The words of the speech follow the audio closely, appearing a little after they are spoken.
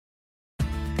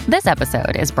This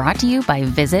episode is brought to you by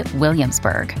Visit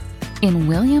Williamsburg. In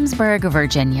Williamsburg,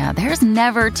 Virginia, there's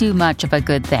never too much of a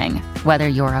good thing. Whether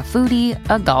you're a foodie,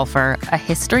 a golfer, a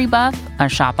history buff, a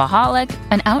shopaholic,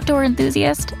 an outdoor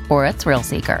enthusiast, or a thrill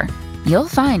seeker, you'll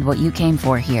find what you came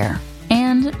for here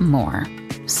and more.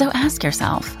 So ask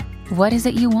yourself, what is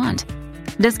it you want?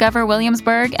 Discover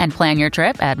Williamsburg and plan your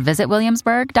trip at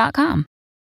visitwilliamsburg.com.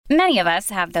 Many of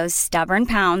us have those stubborn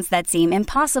pounds that seem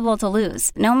impossible to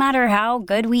lose, no matter how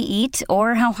good we eat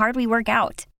or how hard we work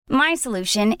out. My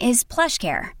solution is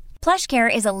PlushCare.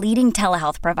 PlushCare is a leading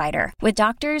telehealth provider with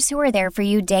doctors who are there for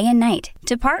you day and night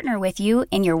to partner with you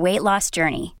in your weight loss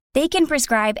journey. They can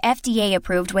prescribe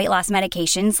FDA-approved weight loss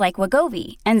medications like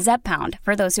Wegovy and Zepbound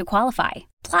for those who qualify.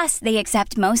 Plus, they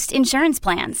accept most insurance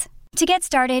plans. To get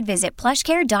started, visit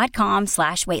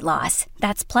plushcare.com/weightloss.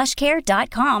 That's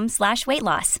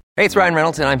plushcare.com/weightloss. Hey, it's Ryan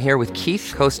Reynolds, and I'm here with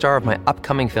Keith, co-star of my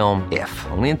upcoming film, If,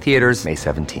 only in theaters May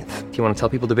 17th. Do you want to tell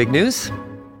people the big news?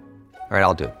 All right,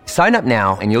 I'll do it. Sign up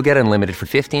now and you'll get unlimited for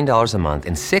 $15 a month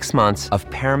and 6 months of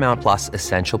Paramount Plus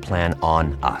Essential Plan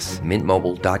on us.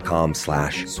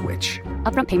 MintMobile.com/switch.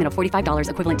 Upfront payment of $45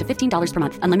 equivalent to $15 per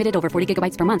month. Unlimited over 40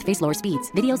 gigabytes per month. Face lower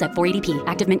speeds. Videos at 480p.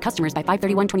 Active Mint customers by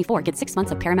 531.24 get 6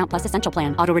 months of Paramount Plus Essential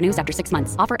Plan. Auto renews after 6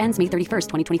 months. Offer ends May 31st,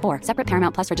 2024. Separate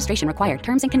Paramount Plus registration required.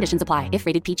 Terms and conditions apply if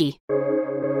rated PG.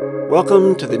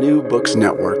 Welcome to the New Books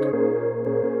Network.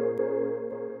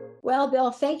 Well, Bill,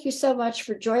 thank you so much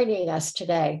for joining us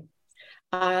today.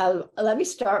 Let me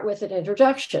start with an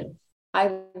introduction.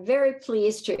 I'm very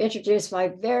pleased to introduce my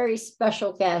very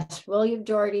special guest, William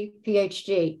Doherty,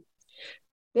 PhD.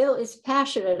 Bill is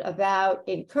passionate about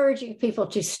encouraging people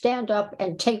to stand up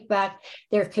and take back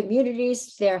their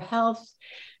communities, their health,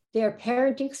 their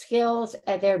parenting skills,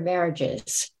 and their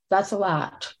marriages. That's a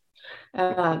lot.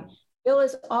 Bill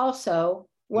is also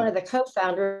one of the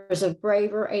co-founders of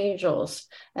Braver Angels,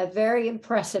 a very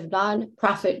impressive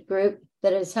nonprofit group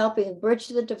that is helping bridge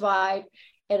the divide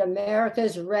in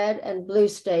America's red and blue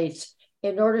states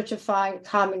in order to find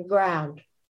common ground.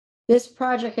 This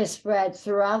project has spread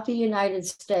throughout the United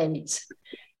States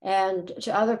and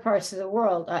to other parts of the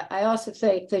world. I also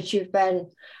think that you've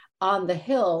been on the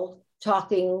Hill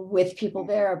talking with people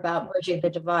there about bridging the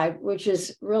divide, which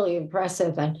is really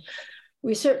impressive. And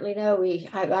we certainly know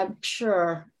I'm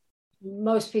sure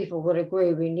most people would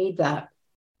agree we need that.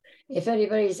 If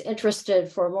anybody's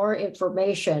interested for more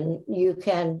information, you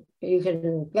can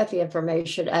get the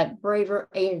information at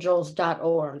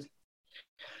braverangels.org.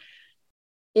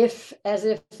 As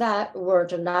if that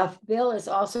weren't enough, Bill is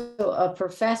also a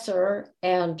professor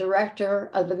and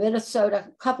director of the Minnesota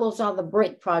Couples on the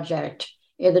Brink Project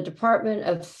in the Department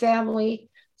of Family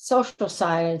Social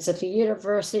Science at the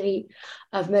University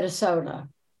of Minnesota.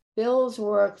 Bill's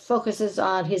work focuses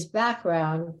on his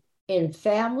background in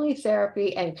family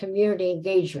therapy and community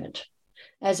engagement.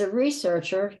 As a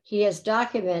researcher, he has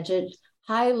documented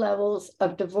high levels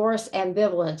of divorce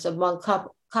ambivalence among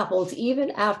couples even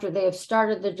after they have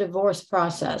started the divorce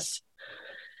process.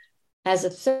 As a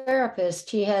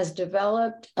therapist, he has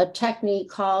developed a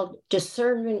technique called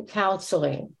discernment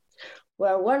counseling,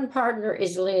 where one partner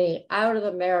is leaning out of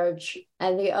the marriage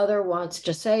and the other wants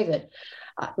to save it.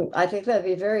 I think that'd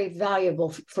be very valuable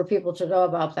for people to know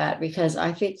about that, because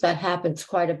I think that happens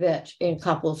quite a bit in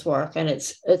couples work, and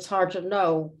it's hard to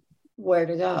know where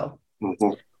to go.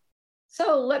 Mm-hmm.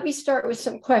 So let me start with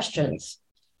some questions.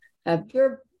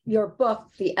 Your book,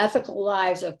 The Ethical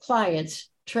Lives of Clients,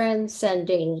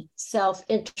 Transcending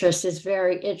Self-Interest, is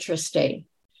very interesting.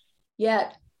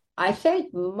 Yet, I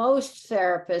think most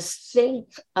therapists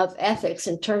think of ethics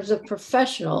in terms of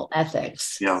professional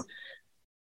ethics. Yeah.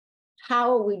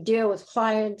 How we deal with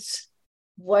clients.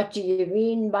 What do you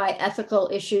mean by ethical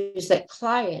issues that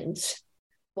clients?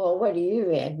 Well, what do you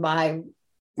mean by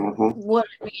what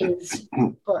it means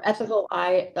for ethical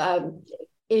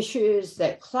issues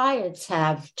that clients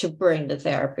have to bring to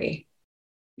therapy?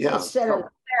 Yeah. Instead of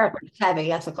therapists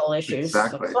having ethical issues,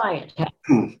 exactly. The client has.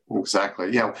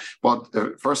 Exactly. Yeah. Well,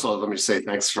 first of all, let me say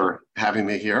thanks for having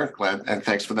me here. Glad, and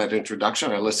thanks for that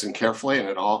introduction. I listened carefully, and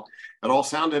it all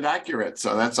sounded accurate.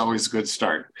 So that's always a good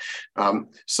start. When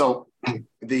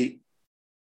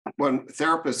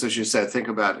therapists, as you said, think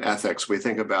about ethics, we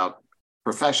think about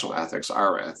professional ethics,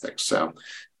 our ethics. So,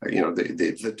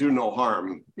 the do no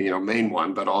harm, main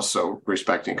one, but also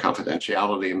respecting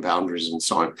confidentiality and boundaries and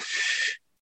so on.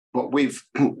 But we've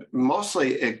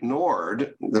mostly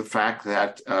ignored the fact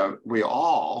that we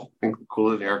all,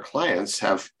 including our clients,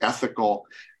 have ethical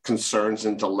concerns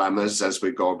and dilemmas as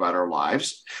we go about our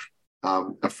lives.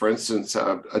 For instance,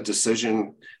 a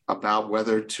decision about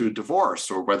whether to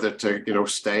divorce or whether to,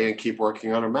 stay and keep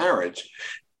working on a marriage.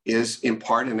 is in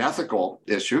part an ethical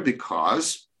issue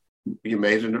because you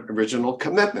made an original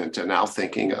commitment and now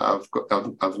thinking of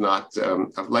not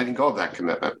of letting go of that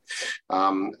commitment.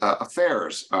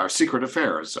 Affairs, our secret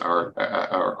affairs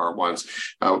are ones.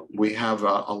 We have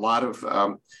a lot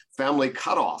of family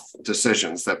cutoff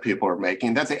decisions that people are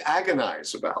making that they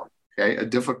agonize about. Okay, a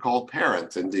difficult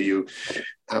parent, and do you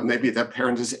maybe that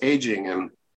parent is aging,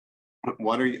 and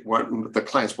what are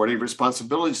your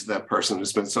responsibilities to that person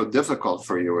who's been so difficult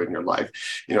for you in your life?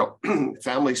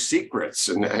 Family secrets,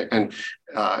 and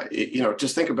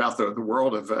just think about the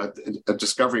world of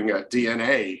discovering a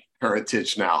DNA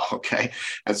heritage now. Okay,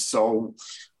 and so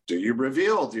do you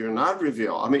reveal? Do you not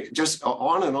reveal? I mean, just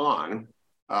on and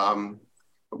on.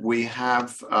 We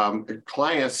have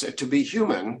clients. To be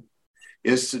human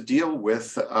is to deal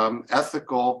with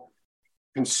ethical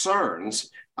concerns.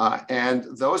 And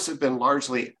those have been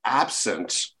largely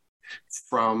absent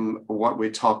from what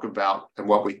we talk about and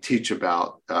what we teach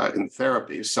about in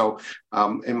therapy. So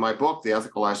in my book, The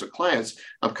Ethical Lives of Clients,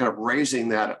 I'm kind of raising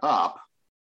that up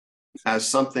as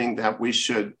something that we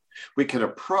can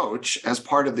approach as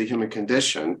part of the human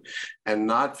condition and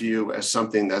not view as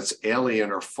something that's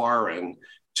alien or foreign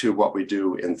to what we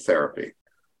do in therapy.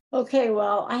 Okay,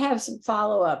 well, I have some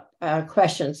follow-up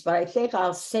questions, but I think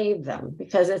I'll save them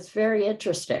because it's very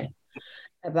interesting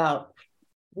about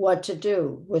what to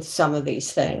do with some of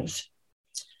these things.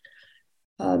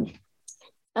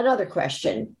 Another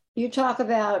question. You talk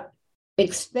about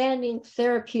expanding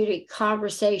therapeutic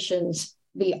conversations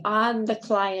beyond the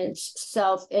client's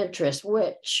self-interest,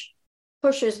 which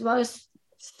pushes most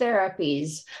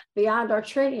therapies beyond our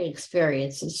training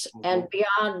experiences and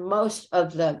beyond most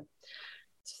of the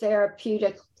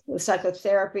therapeutic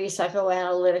psychotherapy,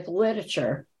 psychoanalytic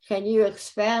literature. Can you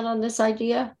expand on this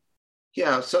idea?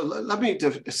 Yeah, so let me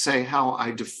say how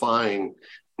I define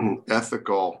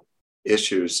ethical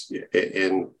issues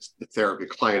in therapy,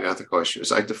 client ethical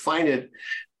issues. I define it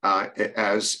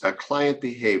as a client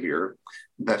behavior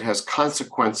that has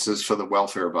consequences for the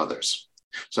welfare of others.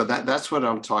 So that's what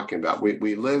I'm talking about.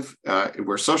 We live,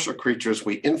 we're social creatures,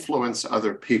 we influence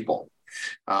other people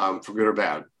for good or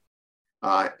bad.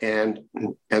 And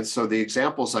so the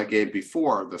examples I gave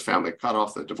before, the family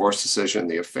cutoff, the divorce decision,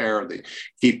 the affair, the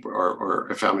keep or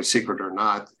a family secret or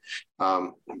not,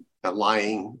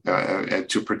 lying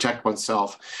to protect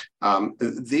oneself,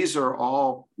 these are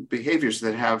all behaviors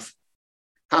that have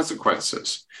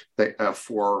consequences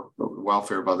for the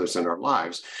welfare of others in our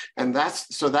lives. And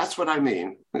that's what I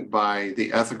mean by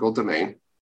the ethical domain.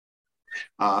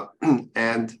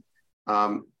 And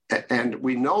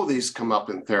we know these come up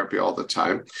in therapy all the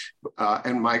time.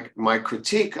 And my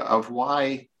critique of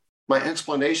my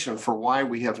explanation for why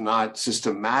we have not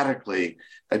systematically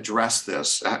addressed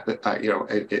this,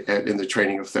 in the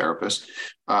training of therapists,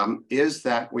 is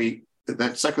that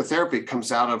psychotherapy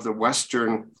comes out of the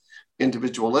Western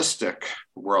individualistic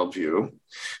worldview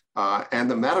and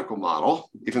the medical model,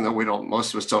 even though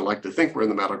most of us don't like to think we're in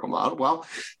the medical model. Well,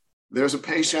 there's a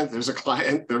patient, there's a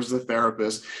client, there's the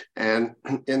therapist. And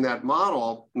in that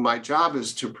model, my job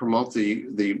is to promote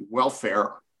the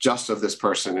welfare just of this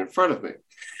person in front of me.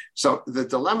 So the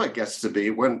dilemma gets to be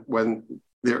when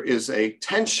there is a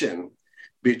tension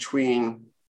between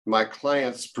my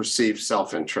client's perceived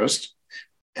self-interest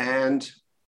and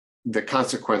the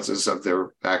consequences of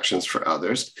their actions for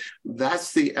others.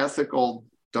 That's the ethical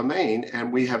domain.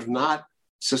 And we have not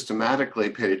systematically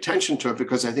paid attention to it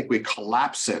because I think we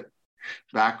collapse it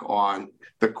back on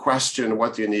the question,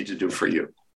 what do you need to do for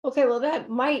you? Okay, well, that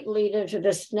might lead into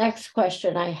this next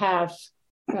question I have,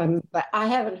 but I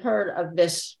haven't heard of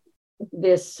this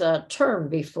term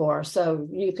before, so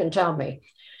you can tell me.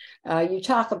 You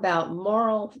talk about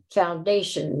moral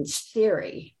foundations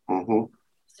theory. Mm-hmm.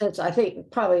 Since I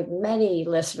think probably many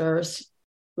listeners,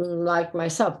 like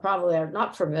myself, probably are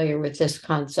not familiar with this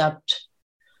concept,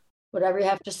 whatever you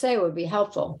have to say would be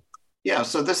helpful. Yeah,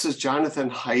 so this is Jonathan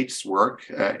Haidt's work,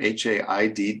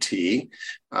 Haidt.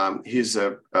 He's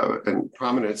a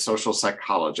prominent social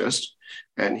psychologist,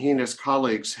 and he and his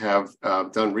colleagues have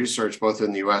done research both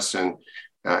in the US and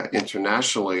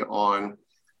internationally on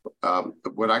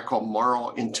what I call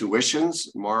moral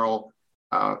intuitions, moral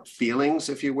feelings,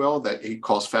 if you will, that he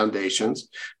calls foundations,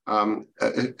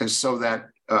 so that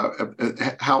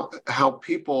how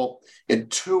people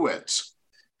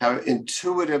have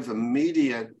intuitive,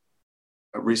 immediate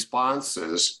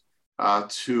responses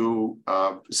to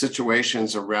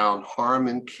situations around harm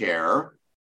and care,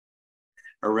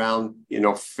 around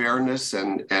fairness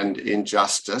and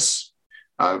injustice,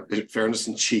 fairness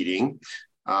and cheating.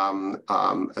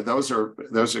 Those are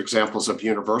examples of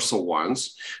universal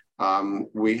ones.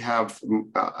 We have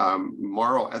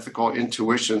moral, ethical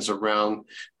intuitions around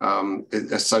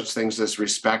such things as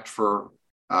respect for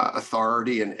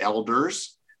authority and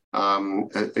elders.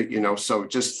 So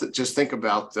just think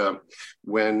about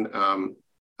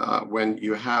when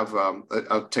you have,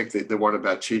 I'll take the one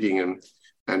about cheating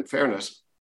and fairness.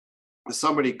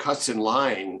 Somebody cuts in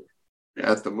line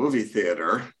at the movie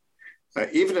theater,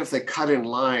 even if they cut in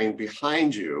line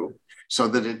behind you so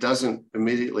that it doesn't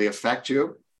immediately affect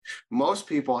you, most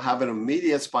people have an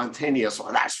immediate spontaneous,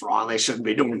 well, that's wrong, they shouldn't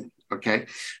be doing it, okay?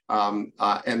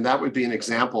 And that would be an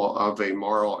example of a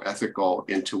moral, ethical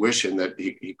intuition that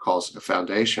he calls a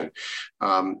foundation.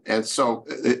 And so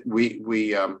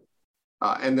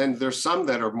and then there's some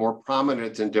that are more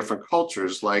prominent in different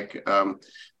cultures, like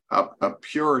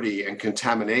purity and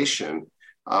contamination,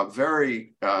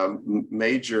 very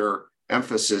major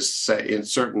emphasis, say, in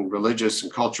certain religious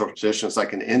and cultural traditions,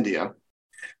 like in India.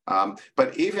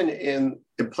 But even in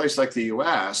a place like the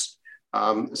US,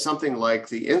 something like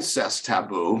the incest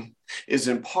taboo is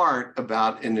in part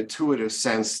about an intuitive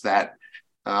sense that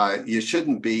you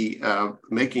shouldn't be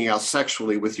making out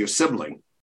sexually with your sibling,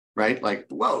 right? Like,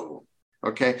 whoa.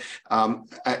 Okay,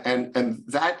 and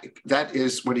that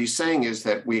is what he's saying, is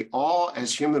that we all,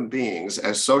 as human beings,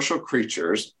 as social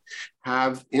creatures,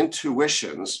 have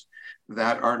intuitions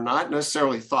that are not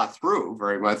necessarily thought through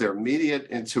very much. They're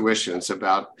immediate intuitions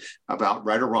about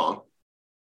right or wrong,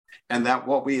 and that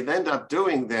what we end up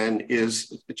doing then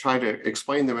is try to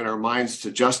explain them in our minds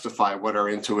to justify what our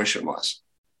intuition was.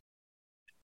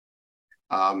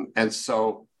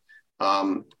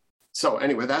 So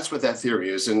anyway, that's what that theory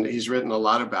is, and he's written a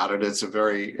lot about it. It's a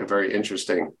very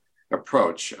interesting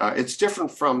approach. It's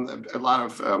different from a lot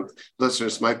of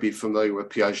listeners might be familiar with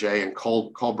Piaget and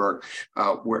Kohlberg,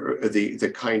 where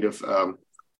the kind of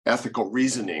ethical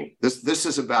reasoning. This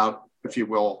is about, if you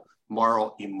will,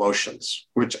 moral emotions,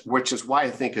 which is why I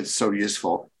think it's so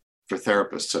useful for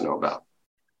therapists to know about.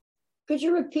 Could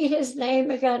you repeat his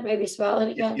name again? Maybe spell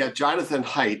it again. Yeah, Jonathan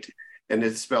Haidt, and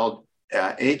it's spelled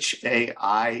Haidt. Haid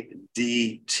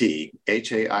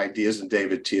as in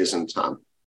David, T as in Tom.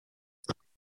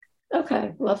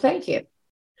 Okay, well, thank you.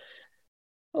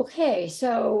 Okay,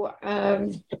 so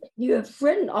you have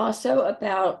written also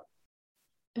about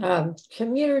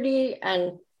community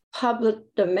and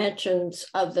public dimensions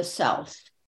of the self.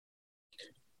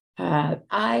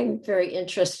 I'm very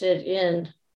interested in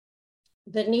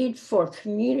the need for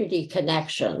community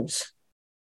connections.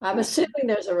 I'm assuming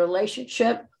there's a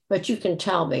relationship, but you can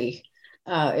tell me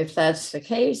if that's the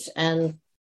case and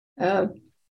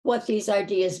what these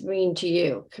ideas mean to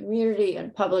you, community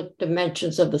and public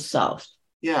dimensions of the self.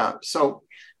 Yeah, so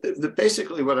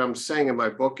basically what I'm saying in my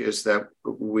book is that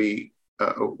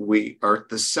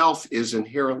the self is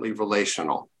inherently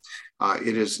relational.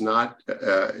 It is not,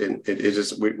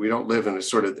 we don't live in a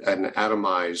sort of an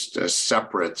atomized,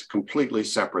 separate, completely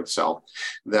separate self.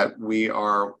 That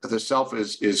the self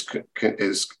is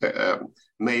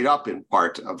made up in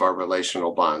part of our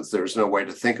relational bonds. There's no way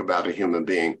to think about a human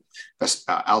being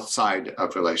outside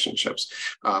of relationships.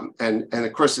 And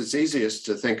of course, it's easiest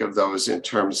to think of those in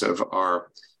terms of our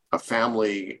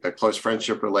family, close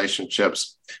friendship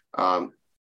relationships.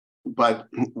 But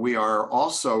we are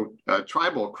also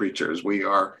tribal creatures. We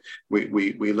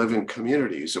live in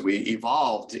communities. We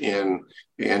evolved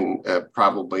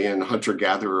probably in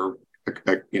hunter-gatherer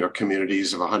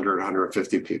communities of 100,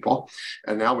 150 people.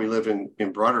 And now we live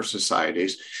in broader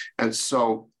societies. And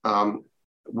so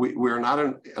we're not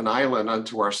an island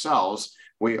unto ourselves.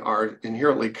 We are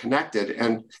inherently connected.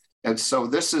 And so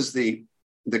this is the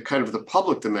kind of the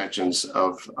public dimensions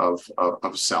of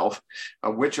self,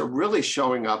 which are really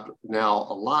showing up now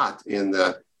a lot in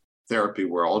the therapy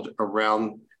world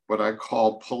around what I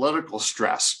call political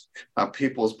stress,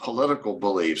 people's political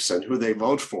beliefs and who they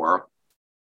vote for,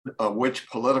 which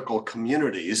political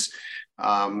communities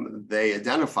they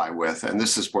identify with. And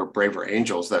this is where Braver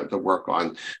Angels, that the work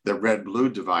on the red-blue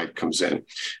divide, comes in.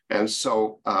 And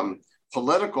so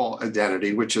political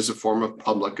identity, which is a form of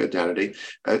public identity,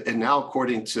 and now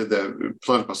according to the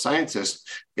political scientists,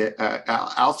 it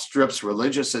outstrips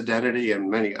religious identity and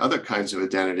many other kinds of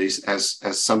identities as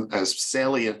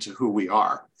salient to who we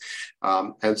are.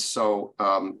 And so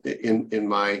in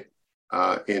my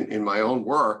own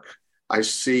work, I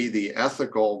see the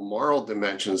ethical, moral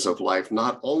dimensions of life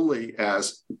not only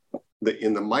as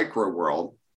in the micro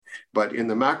world, but in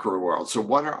the macro world. So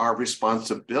what are our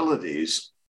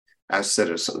responsibilities as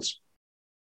citizens?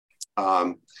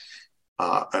 Not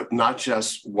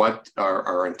just what are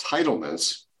our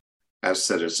entitlements as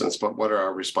citizens, but what are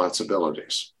our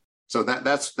responsibilities? So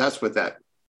that's what that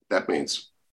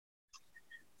means.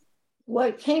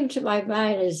 what came to my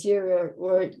mind as you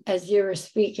were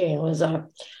speaking was of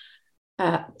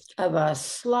a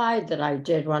slide that I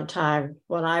did one time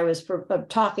when I was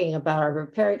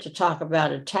preparing to talk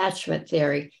about attachment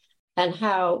theory and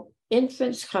how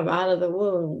infants come out of the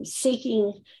womb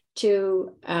seeking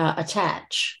to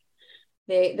attach.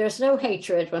 There's no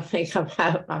hatred when they come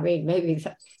out. I mean, maybe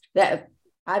that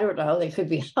I don't know, they could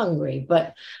be hungry,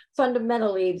 but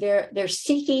fundamentally they're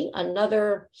seeking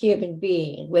another human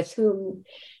being with whom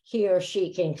he or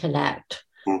she can connect.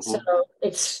 Mm-hmm. So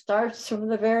it starts from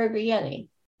the very beginning.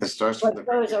 It starts from what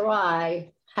goes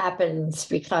awry happens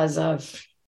because of,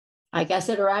 I guess,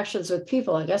 interactions with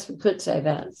people. I guess we could say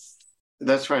that.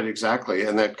 That's right, exactly.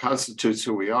 And that constitutes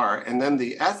who we are. And then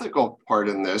the ethical part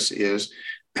in this is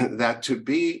that to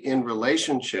be in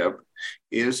relationship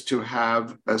is to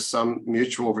have some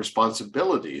mutual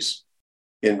responsibilities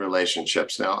in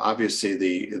relationships. Now, obviously,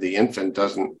 the infant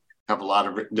doesn't have a lot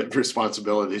of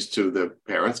responsibilities to the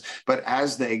parents, but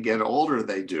as they get older,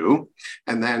 they do.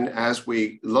 And then as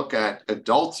we look at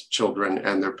adult children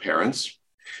and their parents,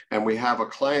 and we have a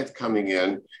client coming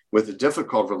in with a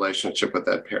difficult relationship with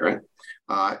that parent,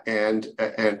 and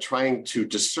trying to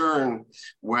discern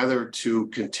whether to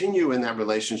continue in that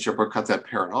relationship or cut that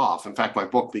parent off. In fact, my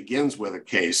book begins with a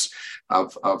case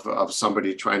of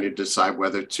somebody trying to decide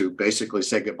whether to basically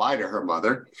say goodbye to her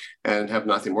mother and have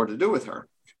nothing more to do with her.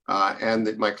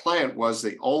 And my client was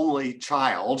the only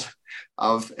child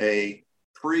of a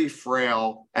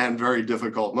pre-frail and very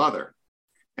difficult mother.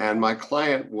 And my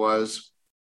client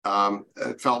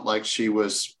felt like she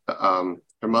was,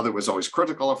 her mother was always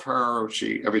critical of her.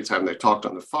 Every time they talked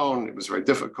on the phone, it was very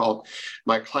difficult.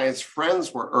 My client's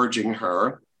friends were urging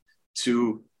her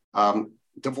to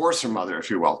divorce her mother,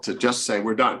 if you will, to just say,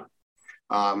 we're done.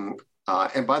 And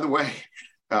by the way,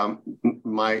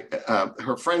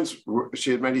 her friends, she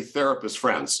had many therapist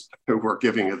friends who were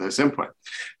giving her this input.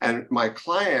 And my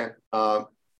client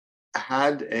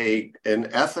had an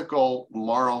ethical,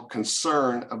 moral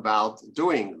concern about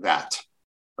doing that.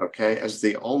 Okay, as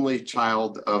the only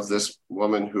child of this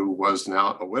woman who was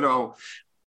now a widow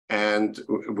and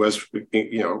was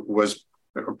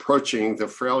approaching the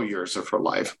frail years of her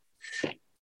life.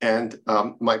 And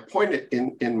my point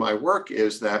in my work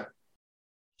is that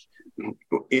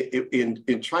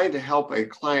in trying to help a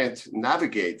client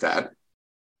navigate that,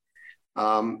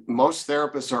 most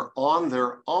therapists are on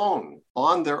their own.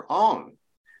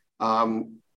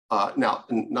 Now,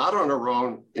 not on her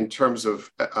own in terms of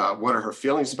what are her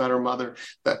feelings about her mother,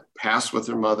 that past with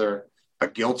her mother, a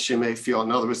guilt she may feel.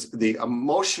 In other words, the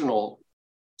emotional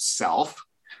self.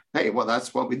 Hey, well,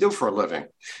 that's what we do for a living.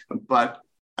 But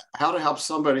how to help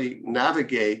somebody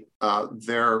navigate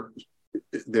their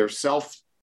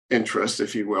self-interest,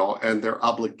 if you will, and their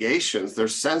obligations, their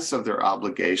sense of their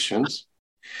obligations.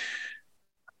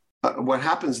 What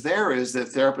happens there is that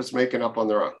therapists make it up on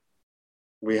their own.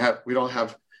 We don't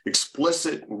have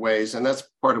explicit ways, and that's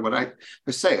part of what I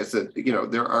say is that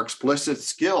there are explicit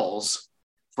skills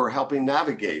for helping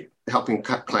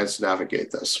clients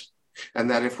navigate this, and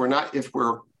that if we're not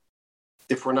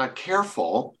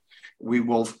careful, we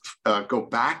will go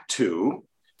back to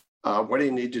what do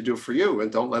you need to do for you,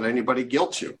 and don't let anybody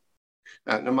guilt you.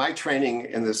 Now, my training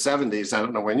in the 70s, I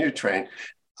don't know when you trained,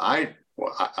 I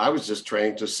was just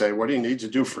trained to say, what do you need to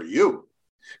do for you?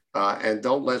 And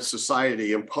don't let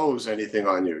society impose anything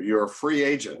on you. You're a free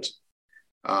agent.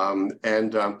 I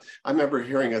remember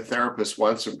hearing a therapist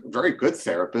once, a very good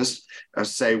therapist,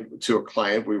 say to a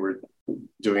client, we were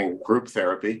doing group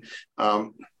therapy.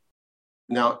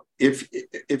 Now,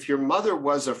 if your mother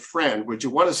was a friend, would you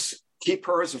want to keep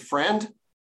her as a friend?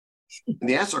 And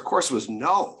the answer, of course, was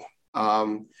no.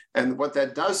 And what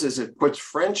that does is it puts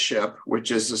friendship, which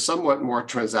is a somewhat more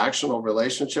transactional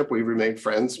relationship. We remain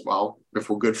friends, if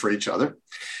we're good for each other.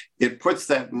 It puts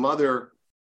that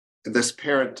this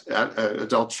parent,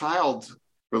 adult child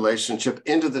relationship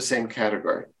into the same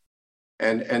category.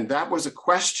 And that was a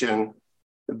question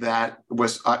that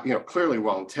was, clearly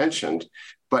well-intentioned,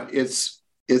 but it's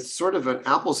sort of an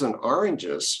apples and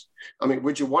oranges. I mean,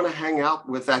 would you want to hang out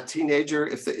with that teenager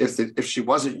if she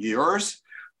wasn't yours?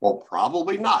 Well,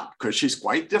 probably not, because she's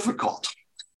quite difficult.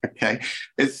 Okay,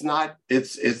 it's not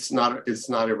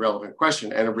a relevant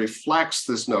question, and it reflects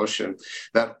this notion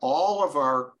that all of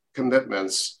our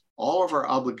commitments, all of our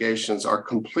obligations are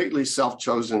completely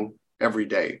self-chosen every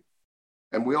day.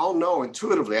 And we all know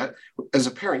intuitively, as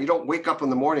a parent, you don't wake up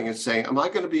in the morning and say, am I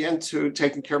going to be into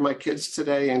taking care of my kids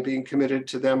today and being committed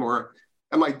to them, or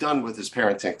am I done with this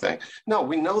parenting thing? No,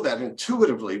 we know that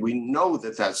intuitively. We know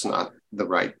that that's not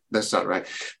right.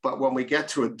 But when we get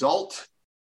to adult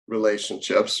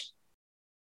relationships,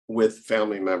 with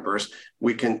family members,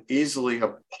 we can easily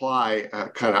apply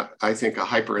I think, a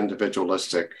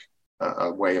hyper-individualistic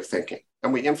way of thinking.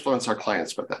 And we influence our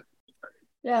clients with that.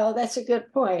 No, that's a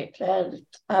good point. And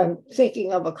I'm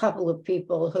thinking of a couple of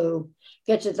people who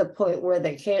get to the point where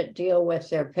they can't deal with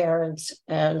their parents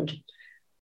and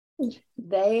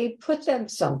they put them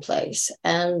someplace,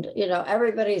 and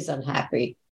everybody's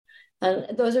unhappy.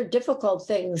 And those are difficult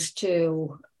things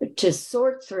to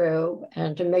sort through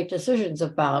and to make decisions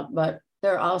about, but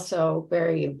they're also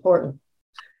very important.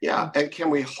 Yeah, and can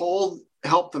we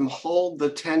help them hold the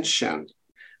tension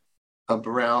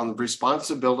around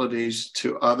responsibilities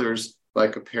to others,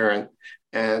 like a parent,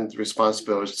 and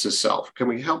responsibilities to self? Can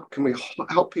we help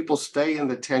people stay in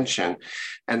the tension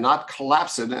and not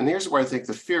collapse it? And here's where I think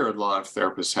the fear a lot of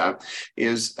therapists have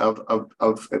is of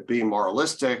being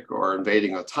moralistic or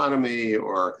invading autonomy,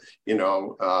 or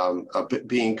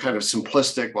being kind of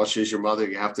simplistic. Well, she's your mother,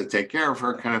 you have to take care of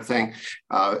her, kind of thing.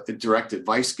 Direct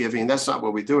advice giving. That's not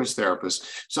what we do as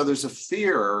therapists. So there's a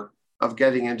fear of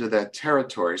getting into that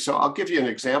territory. So I'll give you an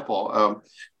example.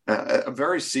 A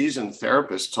very seasoned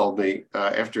therapist told me,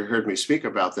 after he heard me speak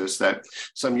about this, that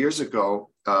some years ago,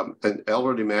 an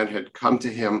elderly man had come to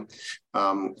him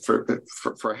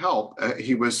for help.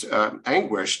 He was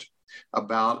anguished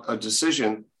about a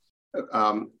decision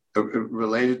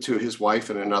related to his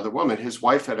wife and another woman. His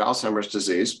wife had Alzheimer's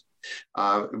disease.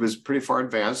 It was pretty far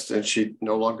advanced, and she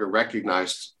no longer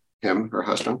recognized him, her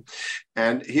husband.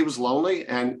 And he was lonely,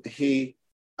 and he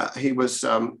was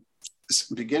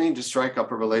beginning to strike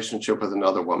up a relationship with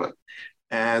another woman.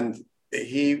 And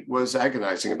he was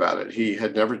agonizing about it. He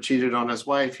had never cheated on his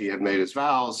wife. He had made his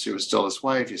vows. She was still his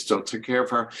wife. He still took care of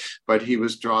her, but he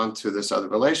was drawn to this other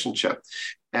relationship.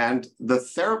 And the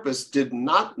therapist did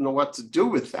not know what to do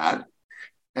with that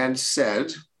and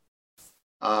said,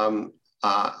 you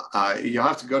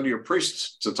have to go to your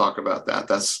priest to talk about that.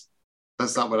 That's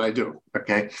not what I do,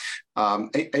 okay?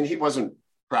 And he wasn't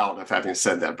proud of having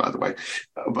said that, by the way.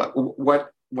 But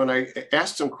when I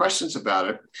asked him questions about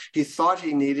it, he thought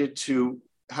he needed to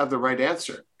have the right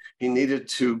answer. He needed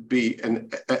to be an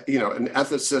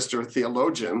ethicist or a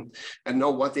theologian and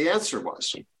know what the answer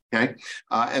was. Okay,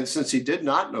 and since he did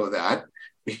not know that,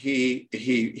 he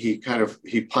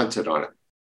punted on it.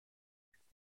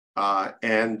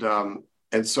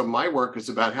 And so my work is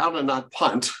about how to not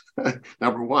punt,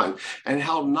 number one, and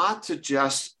how not to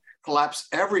just collapse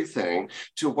everything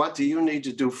to what do you need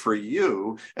to do for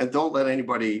you, and don't let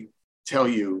anybody tell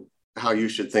you how you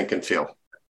should think and feel.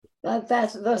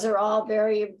 Those are all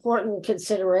very important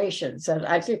considerations. And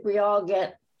I think we all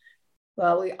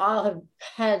have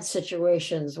had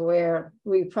situations where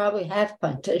we probably have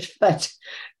punted, but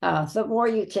the more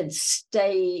you can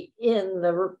stay in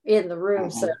the room,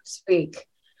 so to speak,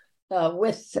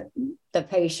 with the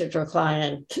patient or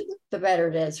client, the better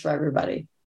it is for everybody.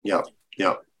 Yeah.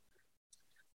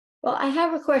 Well, I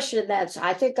have a question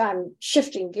I think I'm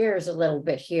shifting gears a little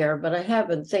bit here, but I have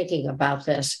been thinking about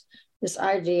this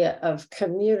idea of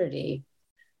community.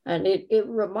 And it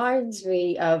reminds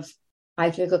me of,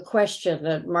 I think, a question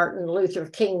that Martin Luther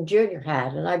King Jr.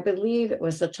 had, and I believe it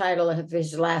was the title of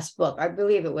his last book. I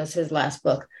believe it was his last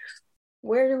book.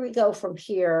 Where do we go from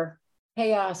here,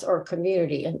 chaos or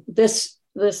community? And this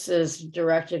is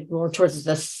directed more towards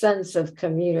the sense of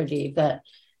community that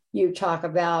you talk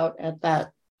about and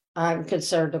that I'm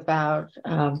concerned about.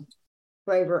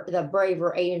 The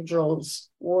Braver Angels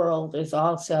world is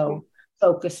also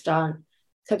focused on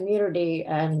community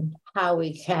and how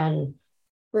we can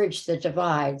bridge the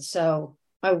divide. So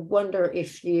I wonder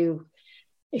if you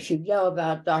know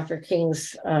about Dr.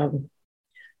 King's,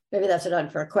 maybe that's an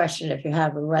unfair question if you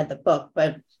haven't read the book,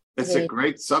 but it's a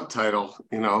great subtitle,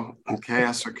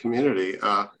 chaos or community.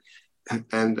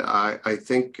 And I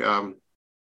think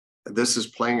this is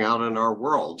playing out in our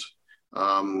world,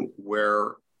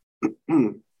 where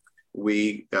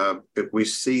we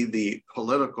see the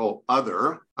political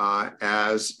other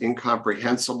as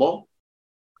incomprehensible,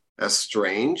 as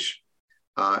strange,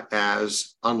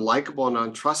 as unlikable and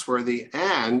untrustworthy,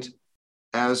 and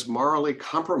as morally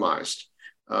compromised.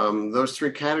 Those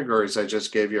three categories I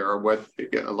just gave you are what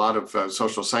a lot of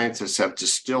social scientists have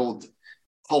distilled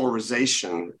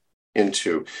polarization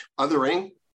into.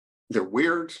 Othering, they're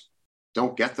weird.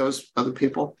 Don't get those other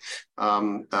people.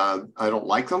 I don't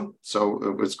like them.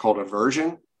 So it's called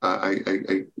aversion.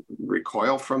 I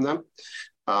recoil from them.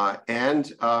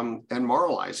 And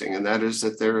moralizing, and that is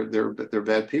that they're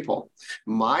bad people.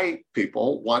 My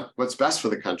people want what's best for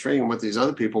the country, and what these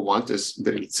other people want is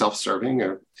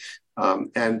self-serving.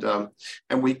 And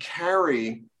we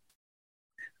carry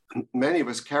many of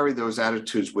us carry those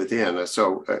attitudes within.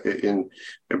 So in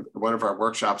one of our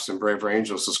workshops in Braver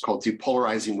Angels is called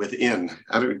Depolarizing Within,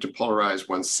 how to depolarize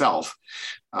oneself,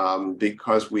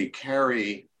 because we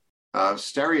carry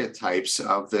stereotypes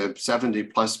of the 70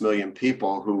 plus million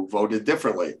people who voted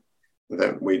differently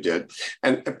than we did.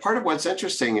 And part of what's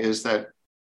interesting is that,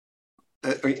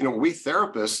 we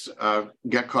therapists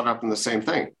get caught up in the same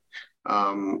thing.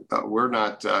 We're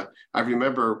not, I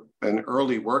remember an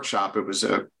early workshop, it was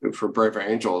for Braver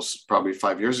Angels probably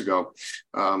 5 years ago,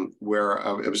 where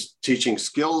it was teaching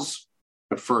skills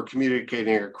for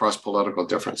communicating across political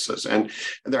differences. And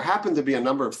there happened to be a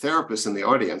number of therapists in the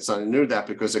audience. I knew that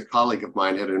because a colleague of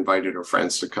mine had invited her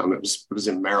friends to come. It was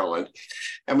in Maryland.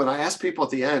 And when I asked people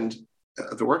at the end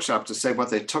of the workshop to say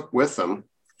what they took with them,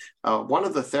 one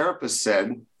of the therapists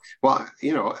said, well,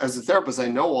 as a therapist, I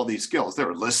know all these skills. There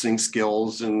are listening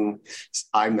skills and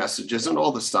iMessages and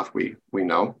all the stuff we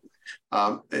know.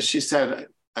 She said,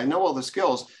 I know all the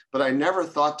skills, but I never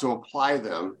thought to apply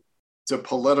them to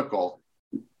political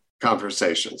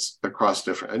conversations across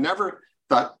different. I never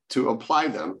thought to apply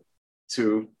them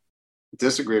to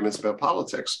disagreements about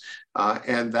politics.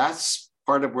 And that's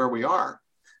part of where we are.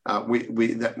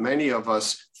 That many of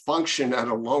us function at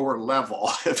a lower level,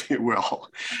 if you will,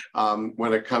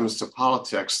 when it comes to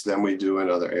politics than we do in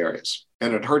other areas.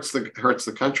 And it hurts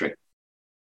the country.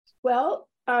 Well,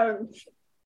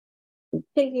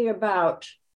 thinking about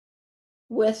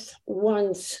with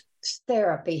one's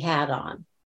therapy hat on,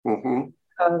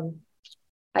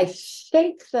 I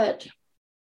think that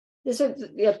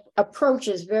the approach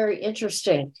is very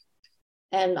interesting.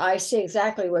 And I see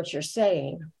exactly what you're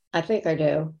saying. I think I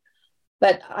do.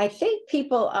 But I think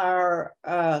people are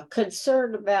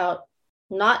concerned about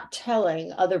not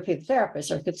telling other people,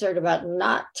 therapists are concerned about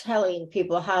not telling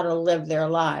people how to live their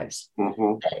lives.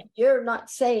 You're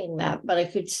not saying that, but I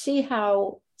could see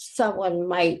how someone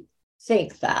might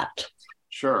think that.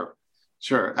 Sure,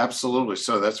 absolutely.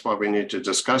 So that's why we need to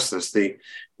discuss this. The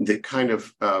kind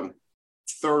of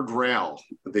third rail,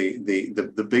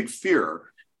 the big fear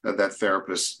that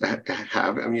therapists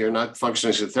have. I mean, you're not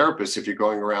functioning as a therapist if you're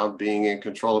going around being in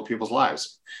control of people's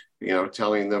lives,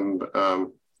 telling them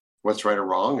what's right or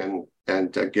wrong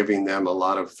and giving them a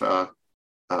lot of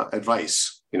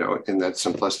advice, in that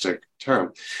simplistic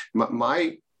term.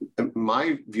 My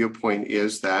viewpoint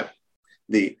is that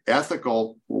the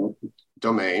ethical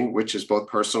domain, which is both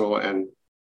personal and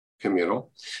communal,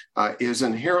 is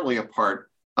inherently a part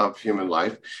of human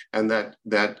life, and that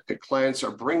clients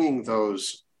are bringing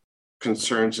those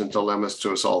concerns and dilemmas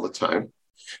to us all the time,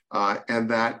 and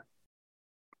that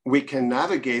we can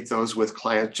navigate those with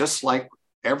clients just like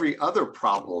every other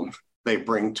problem they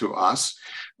bring to us,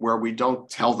 where we don't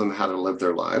tell them how to live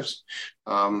their lives.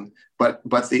 But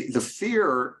the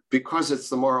fear, because it's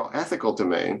the moral ethical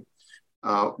domain,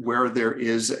 where there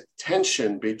is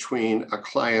tension between a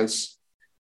client's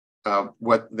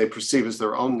what they perceive as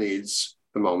their own needs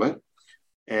at the moment,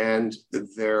 and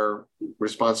their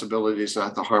responsibility is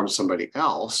not to harm somebody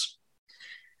else.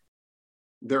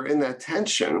 They're in that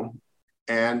tension,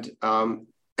 and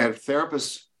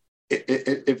therapists,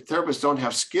 if therapists don't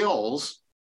have skills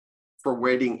for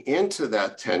wading into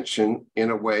that tension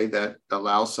in a way that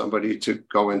allows somebody to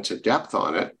go into depth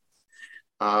on it,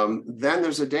 then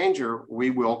there's a danger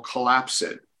we will collapse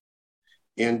it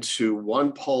into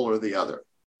one pole or the other.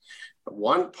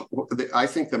 I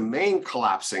think the main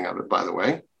collapsing of it, by the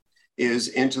way, is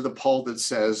into the pole that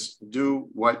says, do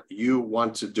what you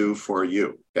want to do for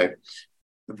you. Okay,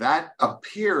 that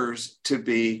appears to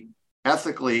be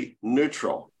ethically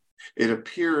neutral. It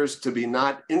appears to be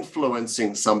not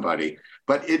influencing somebody,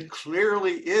 but it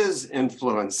clearly is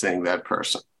influencing that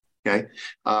person. Okay,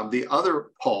 the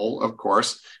other pole, of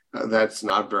course, that's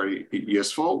not very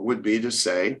useful would be to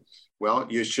say, well,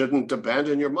 you shouldn't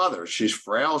abandon your mother. She's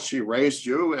frail. She raised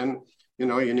you, and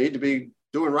you need to be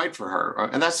doing right for her.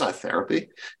 And that's not therapy,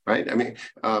 right? I mean,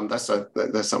 that's not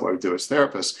what we do as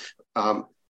therapists.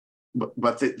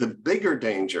 But the bigger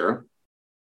danger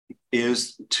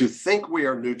is to think we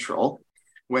are neutral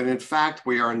when, in fact,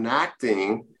 we are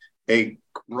enacting a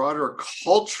broader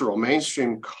cultural,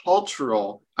 mainstream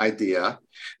cultural idea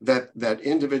that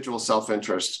individual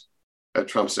self-interest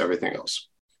trumps everything else.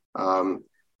 And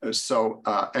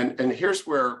here's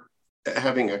where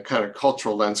having a kind of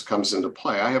cultural lens comes into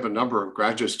play. I have a number of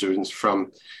graduate students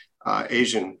from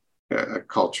Asian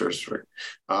cultures,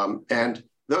 and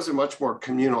those are much more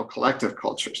communal, collective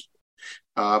cultures.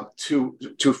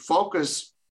 To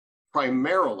focus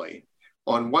primarily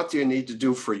on what do you need to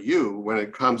do for you when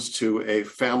it comes to a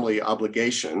family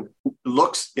obligation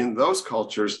looks in those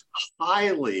cultures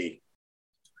highly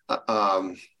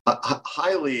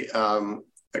highly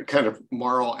kind of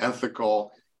moral,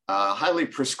 ethical, highly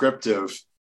prescriptive,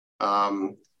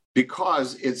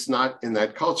 because it's not in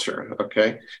that culture,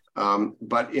 okay?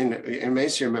 But in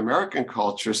mainstream American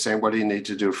culture, saying, what do you need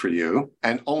to do for you?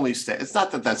 And only stay, it's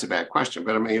not that that's a bad question,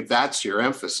 but I mean, if that's your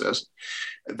emphasis,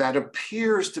 that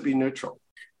appears to be neutral.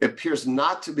 It appears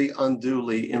not to be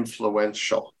unduly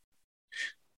influential.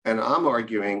 And I'm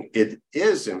arguing it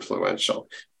is influential.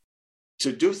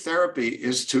 To do therapy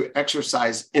is to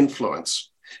exercise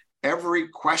influence. Every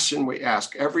question we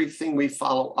ask, everything we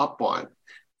follow up on,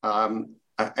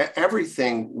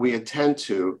 everything we attend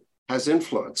to has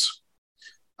influence.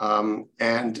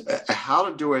 And how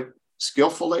to do it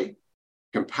skillfully,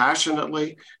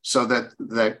 compassionately, so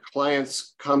that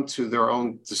clients come to their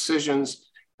own decisions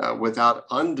without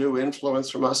undue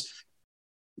influence from us.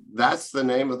 That's the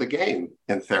name of the game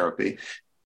in therapy.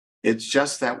 It's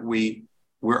just that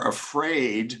we're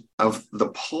afraid of the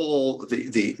pull,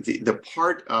 the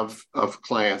part of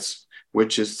clients,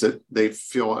 which is that they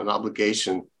feel an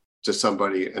obligation to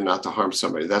somebody and not to harm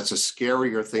somebody. That's a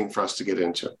scarier thing for us to get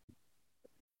into.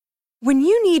 When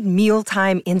you need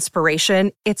mealtime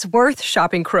inspiration, it's worth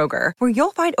shopping Kroger, where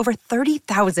you'll find over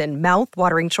 30,000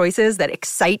 mouth-watering choices that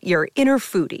excite your inner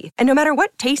foodie. And no matter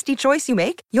what tasty choice you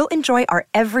make, you'll enjoy our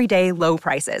everyday low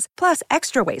prices, plus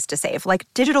extra ways to save, like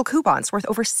digital coupons worth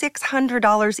over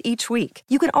 $600 each week.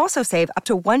 You can also save up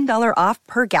to $1 off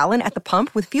per gallon at the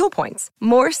pump with fuel points.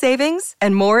 More savings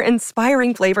and more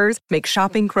inspiring flavors make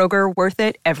shopping Kroger worth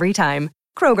it every time.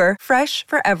 Kroger, fresh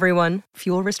for everyone.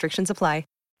 Fuel restrictions apply.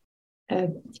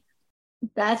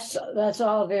 That's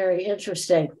all very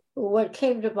interesting. What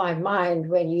came to my mind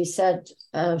when you said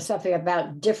something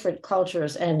about different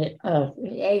cultures and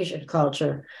Asian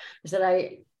culture is that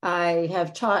I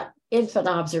have taught infant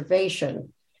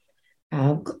observation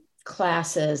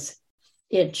classes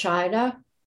in China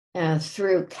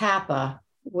through Kappa,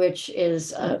 which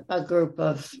is a group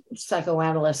of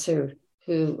psychoanalysts who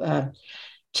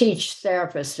teach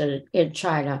therapists in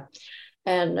China.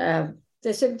 And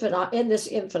this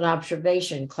infant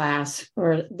observation class,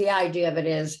 or the idea of it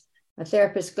is a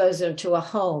therapist goes into a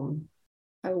home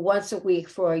once a week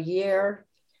for a year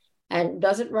and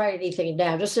doesn't write anything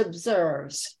down, just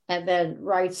observes, and then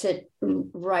writes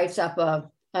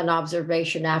up an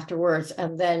observation afterwards,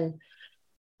 and then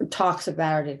talks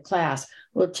about it in class.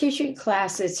 Well, teaching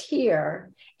classes here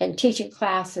and teaching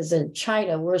classes in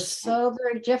China were so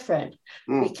very different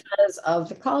because of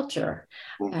the culture.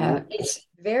 It's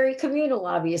very communal,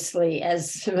 obviously,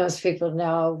 as most people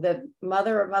know. The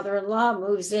mother or mother-in-law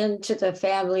moves into the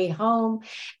family home,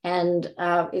 and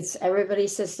it's everybody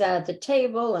sits down at the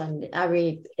table, and I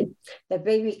mean, the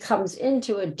baby comes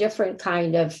into a different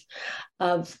kind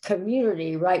of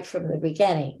community right from the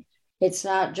beginning. It's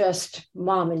not just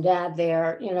mom and dad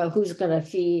there, who's going to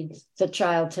feed the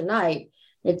child tonight.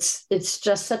 It's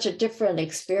just such a different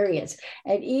experience.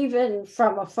 And even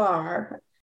from afar,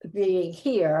 being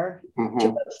here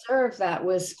to observe that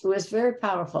was very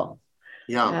powerful.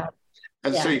 Yeah.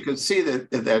 So you could see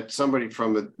that somebody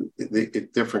from the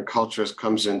different cultures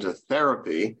comes into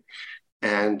therapy,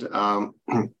 and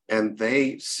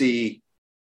they see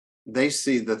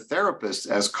the therapist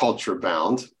as culture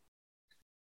bound.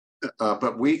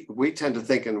 But we tend to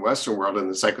think in the Western world, in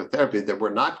the psychotherapy, that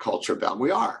we're not culture bound. We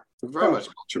are. We're very much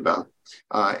culture bound.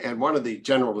 And one of the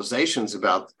generalizations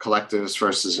about collectivist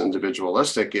versus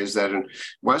individualistic is that in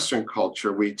Western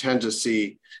culture, we tend to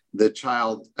see the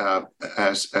child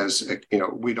as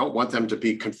we don't want them to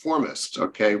be conformist.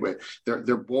 Okay,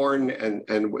 they're born,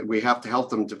 and we have to help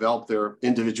them develop their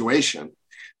individuation.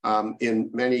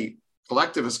 In many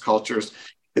collectivist cultures,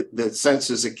 the sense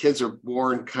is that kids are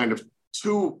born kind of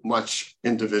too much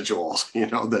individuals,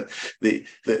 the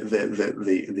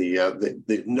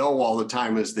know all the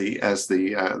time as the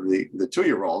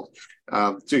 2-year-old.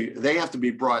 They have to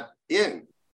be brought in.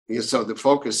 So the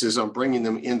focus is on bringing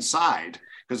them inside,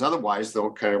 because otherwise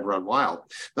they'll kind of run wild.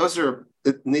 Those are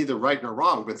neither right nor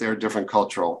wrong, but they're different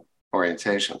cultural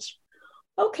orientations.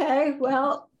 Okay,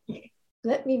 well,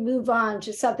 let me move on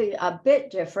to something a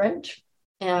bit different.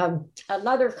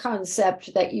 Another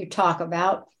concept that you talk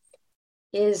about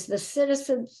is the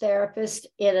citizen therapist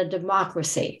in a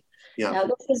democracy. Yeah. Now,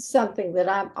 this is something that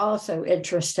I'm also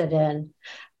interested in.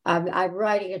 I'm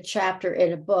writing a chapter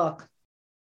in a book,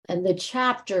 and the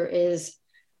chapter is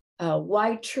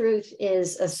why truth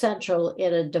is essential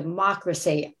in a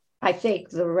democracy. I think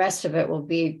the rest of it will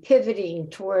be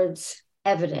pivoting towards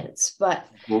evidence, but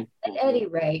at any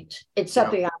rate, it's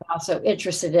something I'm also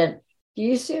interested in. Do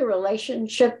you see a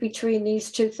relationship between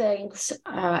these two things?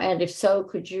 And if so,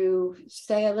 could you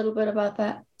say a little bit about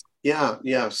that?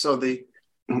 Yeah. So the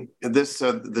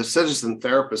citizen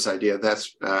therapist idea,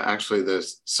 that's actually the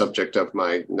subject of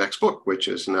my next book, which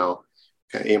is now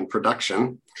in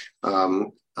production.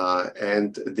 And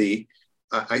the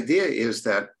idea is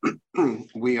that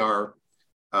we are,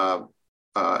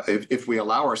 if we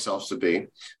allow ourselves to be,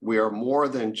 we are more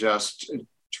than just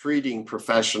treating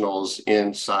professionals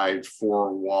inside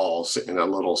four walls in a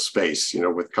little space,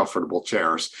 with comfortable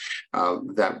chairs,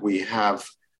 that we have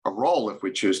a role, if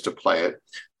we choose to play it,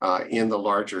 in the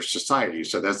larger society.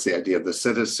 So that's the idea of the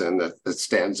citizen that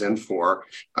stands in for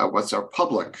what's our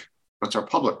public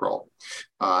role,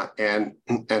 and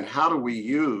how do we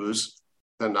use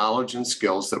the knowledge and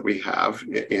skills that we have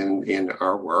in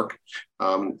our work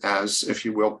as, if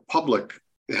you will, public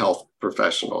health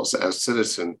professionals, as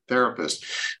citizen therapists.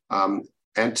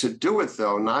 And to do it,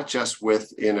 though, not just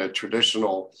within a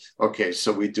traditional,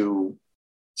 so we do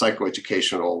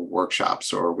psychoeducational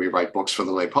workshops or we write books for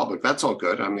the lay public. That's all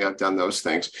good. I mean, I've done those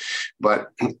things. But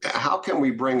how can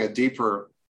we bring a deeper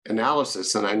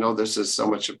analysis? And I know this is so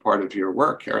much a part of your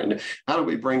work, Karen. How do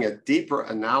we bring a deeper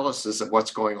analysis of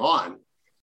what's going on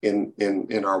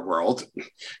in our world,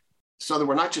 so that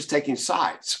we're not just taking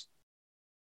sides?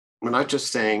 We're not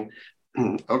just saying,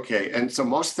 okay. And so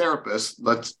most therapists,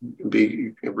 let's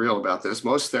be real about this,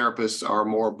 most therapists are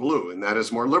more blue, and that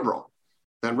is more liberal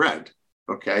than red.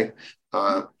 Okay.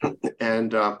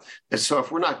 And so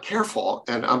if we're not careful,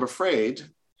 and I'm afraid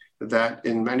that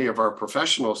in many of our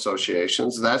professional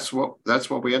associations, that's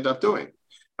what we end up doing.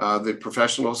 The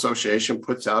professional association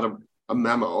puts out a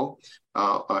memo,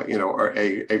 or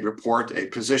a report, a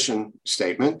position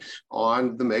statement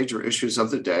on the major issues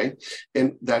of the day,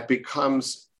 and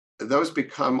those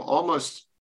become almost,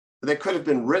 they could have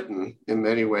been written in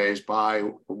many ways by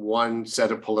one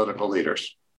set of political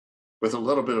leaders with a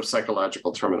little bit of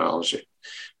psychological terminology.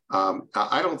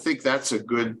 I don't think that's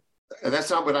that's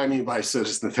not what I mean by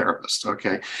citizen therapist,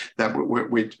 okay? That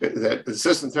that the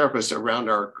citizen therapist around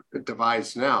our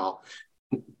divides now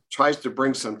tries to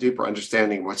bring some deeper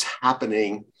understanding of what's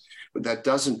happening that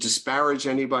doesn't disparage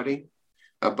anybody,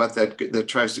 but that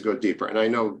tries to go deeper. And I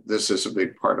know this is a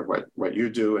big part of what you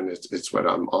do, and it's what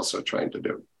I'm also trying to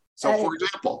do. So, for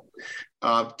example,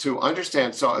 to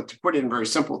understand, so to put it in very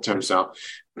simple terms now,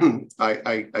 when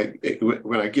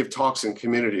I give talks in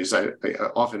communities, I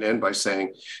often end by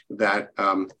saying that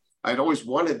I'd always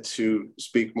wanted to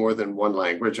speak more than one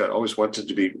language. I'd always wanted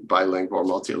to be bilingual or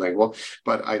multilingual,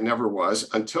 but I never was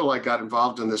until I got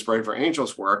involved in this Braver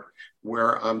Angels work,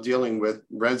 where I'm dealing with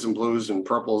reds and blues and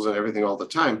purples and everything all the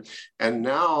time. And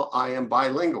now I am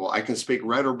bilingual. I can speak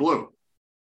red or blue.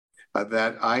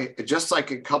 That I, just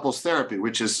like in couples therapy,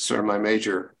 which is sort of my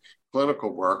major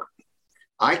clinical work,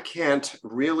 I can't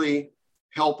really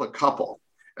help a couple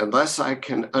unless I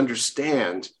can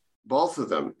understand both of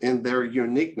them in their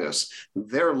uniqueness,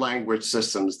 their language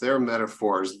systems, their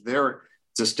metaphors, their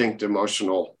distinct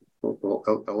emotional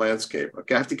landscape.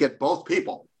 Okay, I have to get both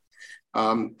people.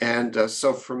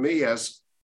 So for me, as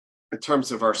in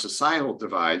terms of our societal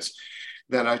divides,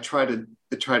 then I try to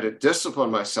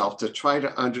discipline myself to try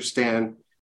to understand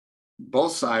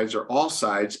both sides or all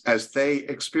sides as they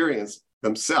experience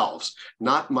themselves,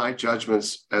 not my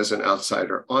judgments as an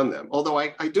outsider on them. Although I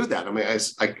do that. I mean,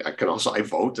 I can also, I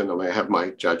vote and I have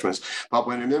my judgments. But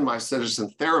when I'm in my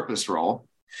citizen therapist role,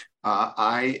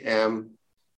 I am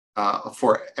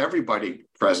for everybody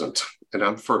present, and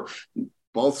I'm for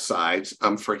both sides.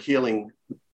 I'm for healing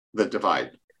the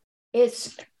divide.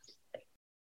 It's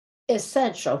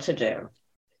essential to do.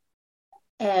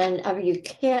 And I mean, you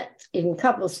can't, in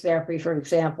couples therapy, for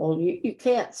example, you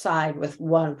can't side with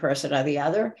one person or the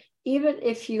other. Even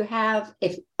if you have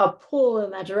a pull in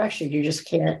that direction, you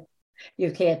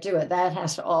can't do it. That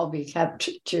has to all be kept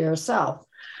to yourself.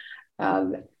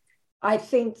 I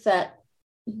think that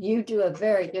you do a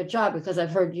very good job, because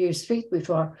I've heard you speak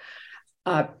before,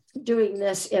 doing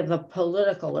this in the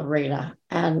political arena.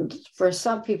 And for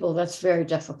some people, that's very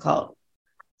difficult.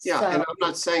 Yeah, so, and I'm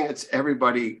not saying it's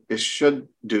everybody should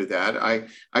do that.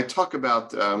 I talk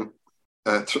about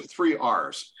 3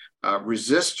 R's: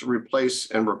 resist,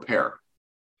 replace, and repair.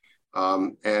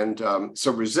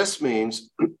 So resist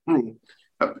means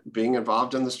being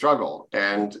involved in the struggle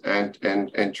and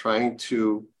trying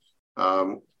to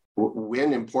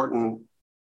win important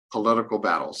political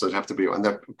battles that have to be won.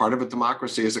 That part of a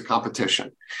democracy is a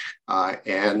competition,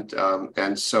 and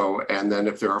then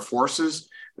if there are forces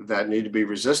that need to be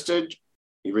resisted,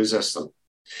 you resist them.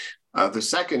 The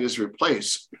second is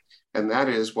replace, and that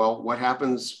is, well, what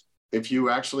happens if you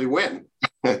actually win?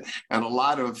 And a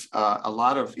lot of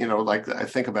like I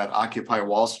think about Occupy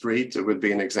Wall Street, it would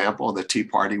be an example. The Tea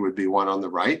Party would be one on the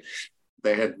right.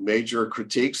 they had major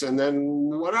critiques. And then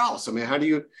what else? I mean, how do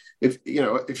you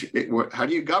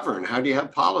govern? How do you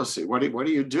have policy? What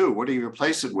do you do? What do you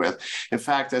replace it with? In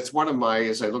fact, that's one of my,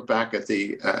 as I look back at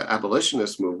the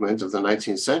abolitionist movement of the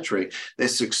 19th century, they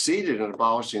succeeded in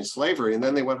abolishing slavery, and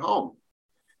then they went home.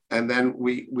 And then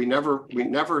we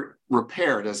never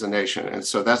repaired as a nation. And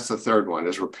so that's the third one,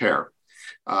 is repair.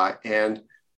 I had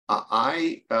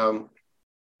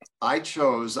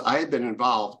been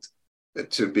involved,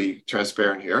 to be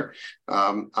transparent here,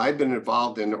 I've been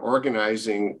involved in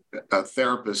organizing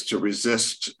therapists to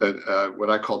resist what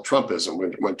I call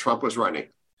Trumpism when Trump was running,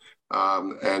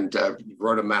 and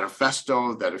wrote a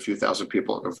manifesto that a few thousand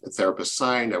therapists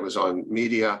signed. I was on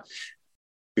media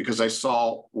because I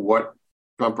saw what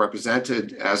Trump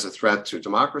represented as a threat to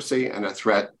democracy and a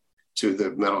threat to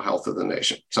the mental health of the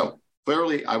nation. So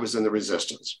clearly I was in the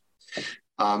resistance.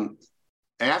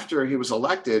 After he was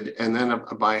elected, and then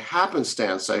by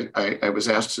happenstance, I was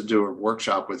asked to do a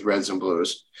workshop with Reds and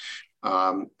Blues.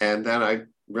 And then I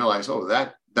realized,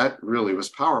 that really was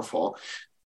powerful.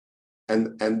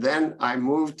 And then I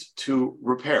moved to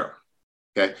repair.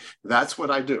 Okay, that's what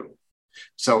I do.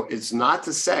 So it's not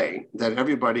to say that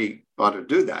everybody ought to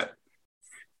do that.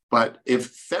 But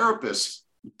if therapists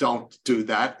don't do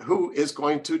that, who is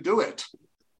going to do it?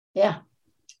 Yeah.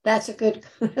 That's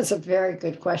a very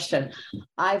good question.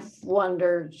 I've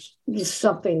wondered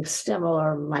something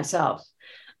similar myself.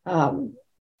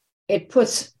 It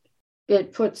puts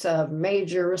a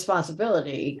major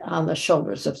responsibility on the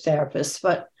shoulders of therapists,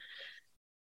 but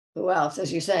who else,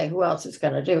 as you say, who else is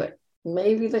going to do it?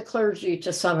 Maybe the clergy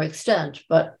to some extent,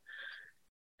 but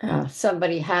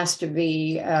somebody has to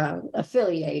be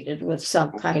affiliated with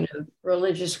some kind of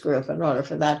religious group in order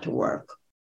for that to work.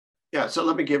 Yeah, so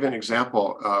let me give an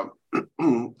example.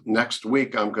 Next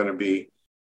week, I'm going to be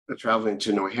traveling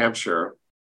to New Hampshire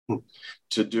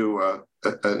to do a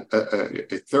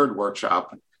third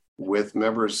workshop with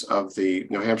members of the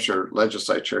New Hampshire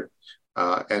legislature,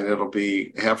 and it'll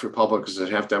be half Republicans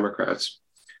and half Democrats.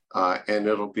 And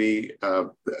it'll be a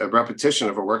repetition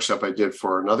of a workshop I did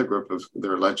for another group of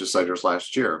their legislators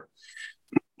last year,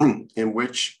 in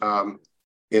which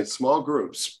in small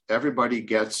groups, everybody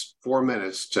gets 4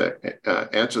 minutes to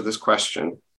answer this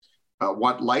question.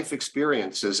 What life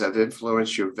experiences have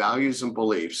influenced your values and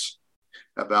beliefs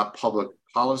about public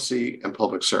policy and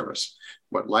public service?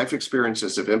 What life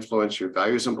experiences have influenced your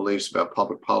values and beliefs about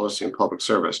public policy and public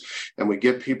service? And we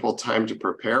give people time to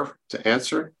prepare to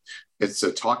answer. It's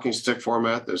a talking stick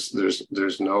format.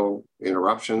 There's no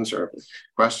interruptions or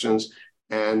questions.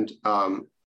 And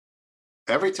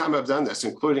every time I've done this,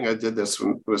 including I did this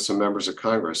with some members of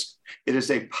Congress, it is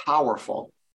a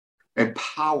powerful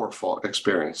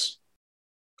experience.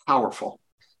 Powerful.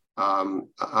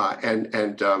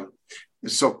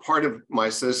 So part of my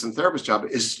citizen therapist job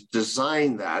is to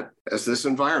design that as this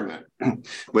environment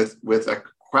with a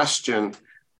question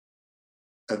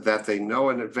that they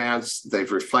know in advance,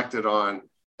 they've reflected on,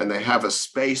 and they have a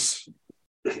space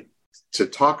to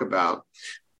talk about,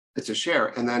 to share.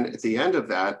 And then at the end of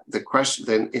that, the question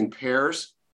then in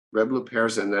pairs, red, blue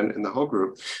pairs, and then in the whole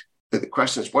group, the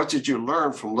question is, what did you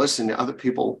learn from listening to other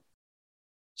people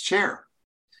share?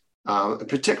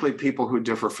 Particularly people who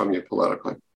differ from you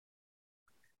politically.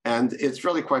 And it's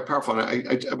really quite powerful.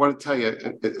 And I want to tell you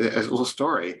a little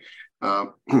story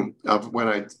of when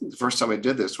the first time I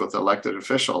did this with elected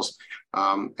officials.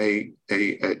 A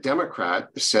Democrat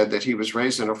said that he was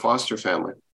raised in a foster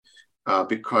family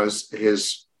because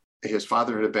his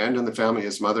father had abandoned the family.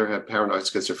 His mother had paranoid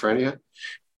schizophrenia.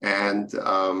 And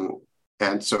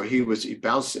so he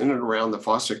bounced in and around the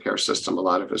foster care system a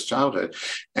lot of his childhood.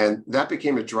 And that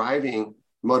became a driving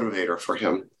motivator for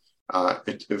him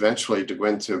eventually to go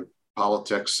into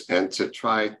politics and to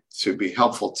try to be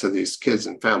helpful to these kids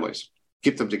and families,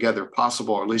 keep them together if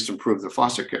possible, or at least improve the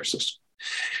foster care system.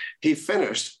 He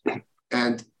finished,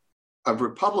 and a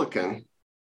Republican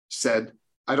said,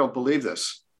 I don't believe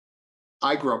this.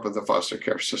 I grew up in the foster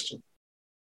care system.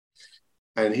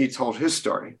 And he told his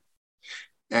story.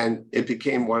 And it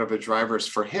became one of the drivers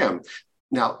for him.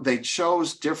 Now, they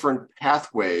chose different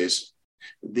pathways.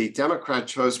 The Democrat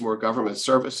chose more government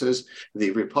services.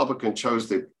 The Republican chose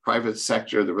the private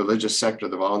sector, the religious sector,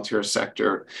 the volunteer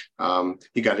sector.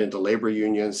 He got into labor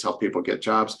unions, helped people get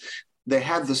jobs. They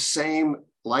had the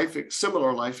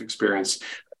similar life experience,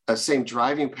 same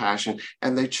driving passion,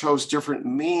 and they chose different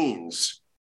means,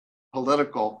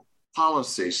 political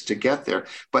policies to get there.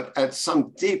 But at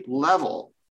some deep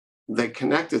level, they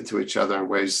connected to each other in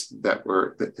ways that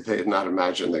they had not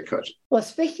imagined they could. Well,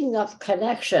 speaking of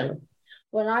connection,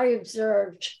 when I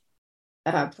observed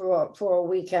for a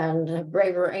weekend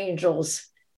Braver Angels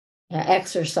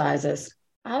exercises.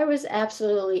 I was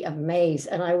absolutely amazed,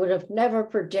 and I would have never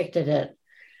predicted it,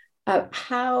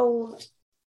 how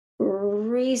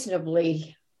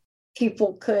reasonably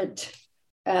people could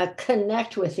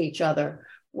connect with each other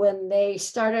when they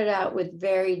started out with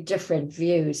very different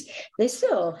views. They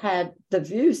still had the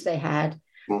views they had,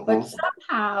 but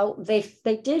somehow they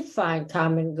did find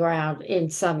common ground in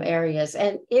some areas,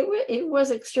 and it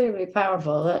was extremely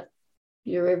powerful.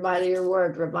 Your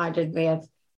word reminded me of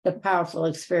the powerful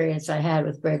experience I had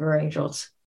with Braver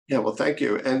Angels. Yeah, well, thank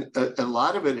you. And a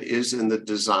lot of it is in the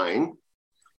design.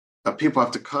 People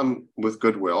have to come with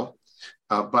goodwill.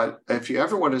 But if you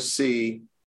ever want to see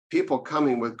people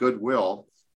coming with goodwill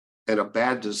and a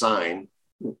bad design,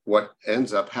 what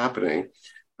ends up happening,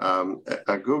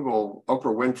 Google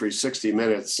Oprah Winfrey 60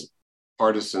 Minutes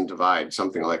partisan divide,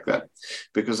 something like that.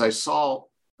 Because I saw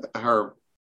her,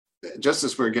 just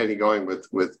as we were getting going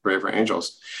with Braver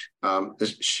Angels,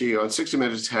 she on 60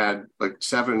 Minutes had like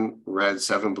 7 reds,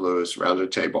 7 blues around a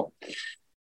table.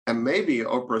 And maybe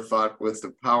Oprah thought with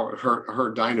the power,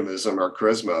 her dynamism or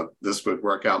charisma, this would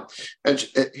work out. And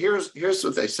here's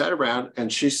what they said around.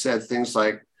 And she said things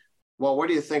like, well, what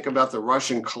do you think about the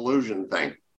Russian collusion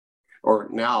thing? Or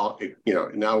now,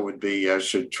 now would be,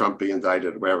 should Trump be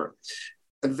indicted, whatever.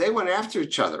 And they went after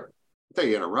each other.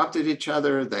 They interrupted each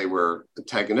other. They were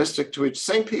antagonistic to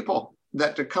same people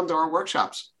that come to our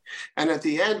workshops. And at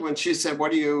the end, when she said,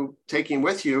 what are you taking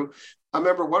with you? I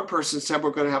remember one person said,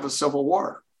 we're going to have a civil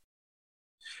war.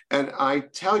 And I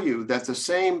tell you that the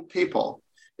same people,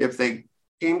 if they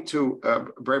came to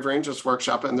Braver Angels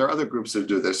workshop, and there are other groups that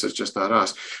do this, it's just not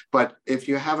us. But if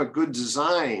you have a good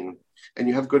design and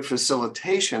you have good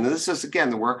facilitation, and this is, again,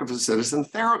 the work of a citizen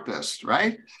therapist,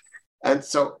 right? And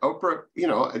so Oprah,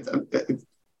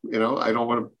 I don't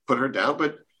want to put her down,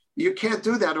 but you can't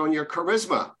do that on your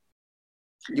charisma.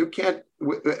 You can't,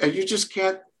 you just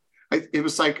can't. It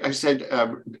was like I said,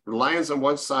 lions on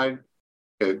one side,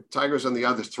 tigers on the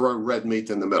other, throw red meat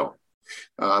in the middle.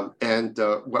 And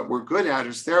what we're good at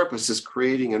as therapists is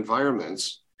creating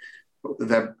environments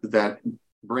that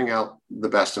bring out the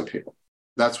best in people.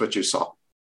 That's what you saw.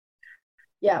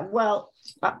 Yeah, well,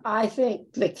 I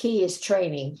think the key is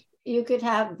training. You could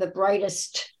have the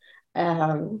brightest,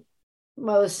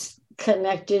 most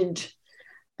connected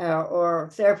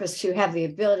or therapists who have the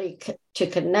ability to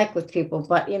connect with people.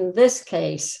 But in this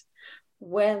case,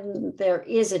 when there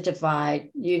is a divide,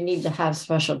 you need to have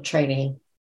special training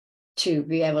to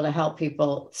be able to help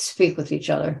people speak with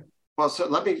each other. Well, so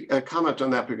let me comment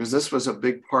on that, because this was a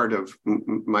big part of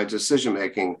my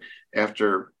decision-making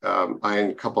after I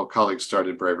and a couple of colleagues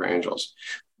started Braver Angels.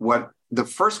 What the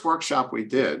first workshop we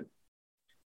did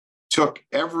took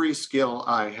every skill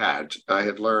I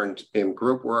had learned in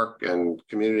group work and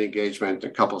community engagement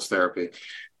and couples therapy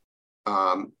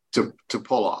to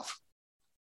pull off.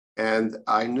 And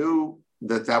I knew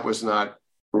that was not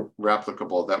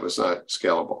replicable, that was not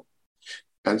scalable.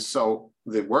 And so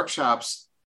the workshops,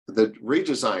 the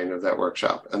redesign of that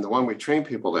workshop and the one we train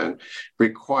people in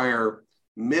require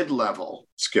mid-level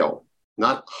skill,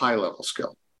 not high-level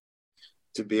skill.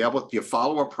 To be able, you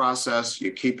follow a process,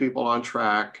 you keep people on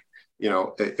track, you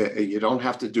don't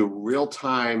have to do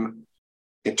real-time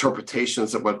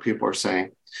interpretations of what people are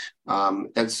saying.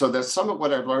 And so that's some of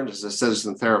what I've learned as a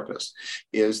citizen therapist,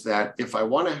 is that if I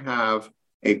want to have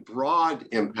a broad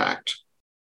impact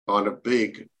on a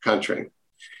big country,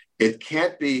 it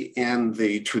can't be in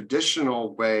the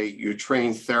traditional way you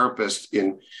train therapists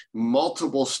in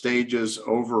multiple stages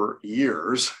over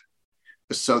years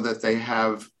so that they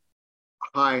have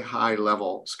high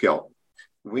level skill.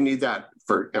 We need that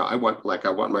for, I want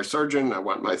my surgeon, I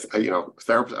want my,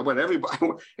 therapist, I want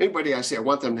anybody I see, I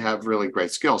want them to have really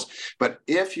great skills. But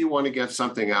if you want to get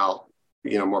something out,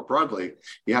 more broadly,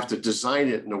 you have to design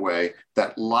it in a way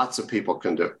that lots of people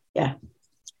can do. Yeah,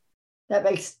 that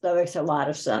makes a lot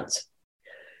of sense.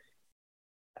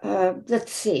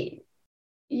 Let's see.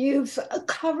 You've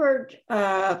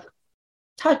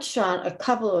touched on a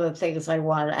couple of the things I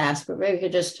wanted to ask, but maybe you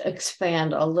could just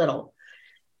expand a little.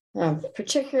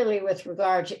 Particularly with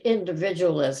regard to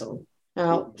individualism.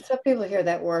 Now, some people hear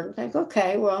that word and think,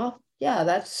 okay, well, yeah,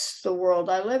 that's the world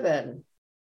I live in.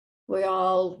 We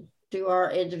all do our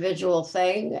individual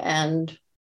thing, and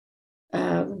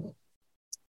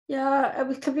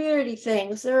community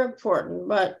things, they're important,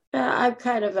 but I'm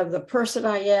kind of the person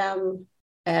I am,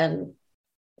 and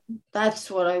that's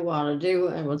what I want to do,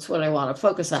 and that's what I want to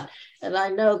focus on. And I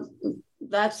know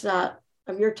that's not,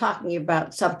 you're talking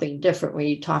about something different when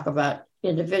you talk about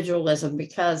individualism,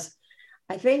 because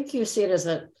I think you see it as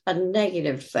a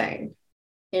negative thing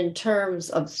in terms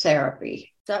of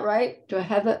therapy. that right? Do I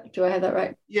have that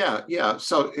right? Yeah.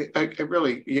 So I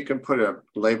really, you can put a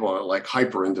label on it like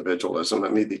hyper individualism. I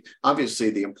mean,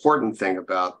 obviously the important thing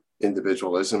about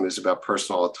individualism is about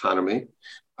personal autonomy,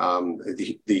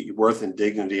 the worth and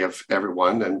dignity of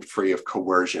everyone, and free of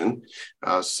coercion.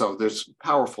 So there's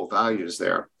powerful values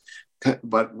there.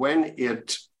 But when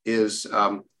it is,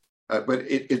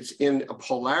 it's in a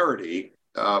polarity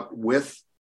with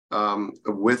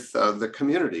the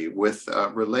community, with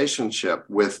relationship,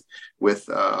 with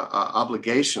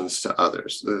obligations to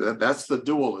others. That's the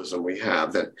dualism we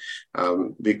have. That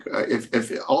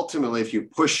if ultimately, if you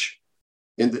push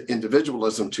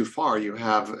individualism too far, you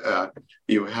have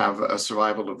a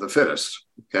survival of the fittest.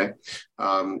 Okay,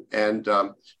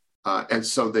 and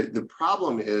so the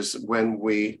problem is when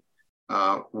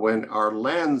our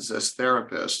lens as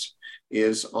therapists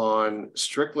is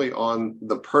strictly on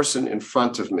the person in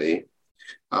front of me,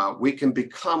 we can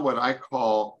become what I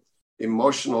call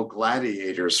emotional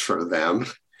gladiators for them,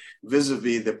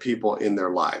 vis-a-vis the people in their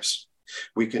lives.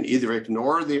 We can either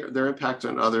ignore their impact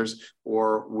on others,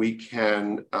 or we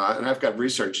can, and I've got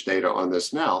research data on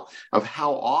this now, of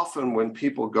how often when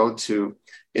people go to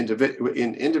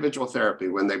individual therapy,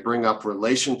 when they bring up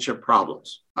relationship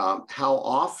problems, how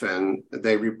often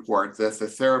they report that the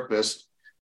therapist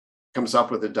comes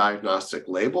up with a diagnostic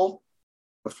label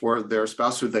for their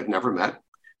spouse who they've never met.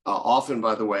 Often,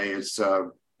 by the way, it's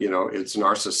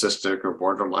narcissistic or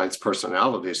borderline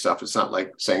personality stuff. It's not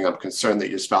like saying, I'm concerned that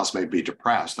your spouse may be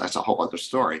depressed. That's a whole other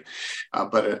story.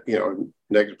 But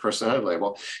negative personality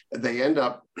label. They end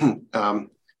up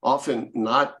often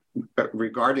not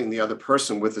regarding the other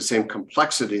person with the same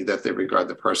complexity that they regard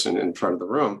the person in front of the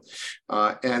room.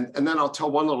 And then I'll tell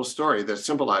one little story that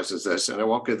symbolizes this. And I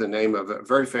won't give the name of a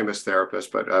very famous therapist,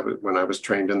 but when I was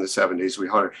trained in the 70s, we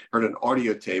heard an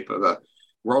audio tape of a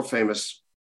world famous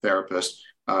therapist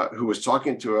who was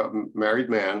talking to a married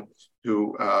man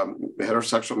who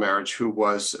heterosexual marriage, who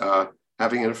was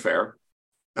having an affair.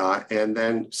 And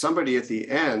then somebody at the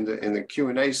end in the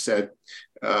Q&A said,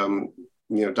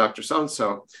 Dr.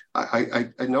 So-and-so, I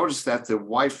noticed that the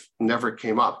wife never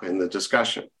came up in the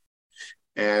discussion.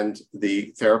 And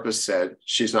the therapist said,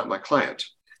 she's not my client.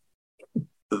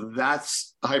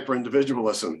 That's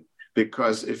hyper-individualism,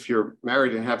 because if you're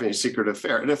married and having a secret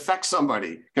affair, it affects somebody.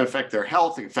 It can affect their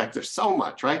health, it can affect their so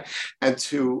much, right? And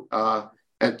to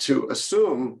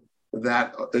assume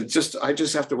that I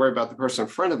just have to worry about the person in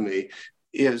front of me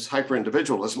is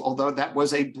hyper-individualism, although that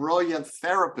was a brilliant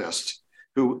therapist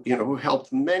who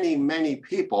helped many, many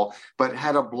people, but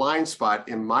had a blind spot,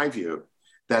 in my view,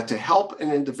 that to help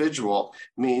an individual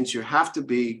means you have to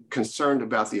be concerned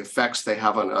about the effects they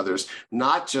have on others,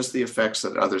 not just the effects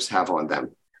that others have on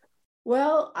them.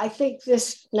 Well, I think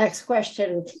this next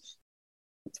question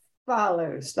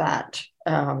follows that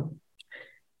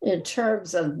in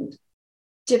terms of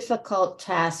difficult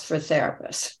tasks for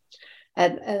therapists.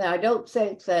 And I don't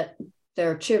think that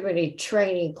there are too many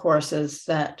training courses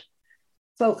that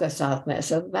focus on this,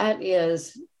 and that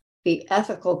is the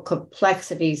ethical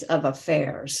complexities of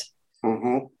affairs.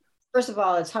 Mm-hmm. First of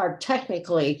all, it's hard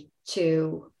technically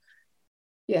you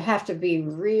have to be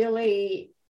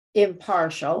really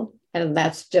impartial, and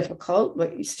that's difficult,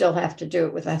 but you still have to do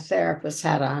it with a therapist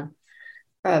hat on.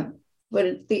 But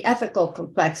the ethical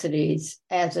complexities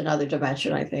adds another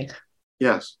dimension, I think.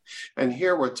 Yes. And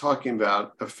here we're talking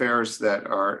about affairs that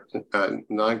are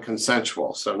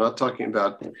non-consensual. So I'm not talking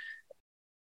about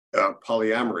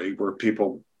polyamory, where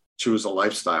people choose a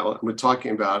lifestyle. We're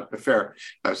talking about a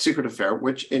secret affair,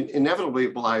 which inevitably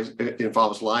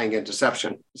involves lying and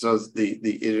deception. So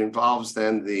it involves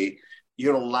then the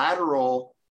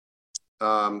unilateral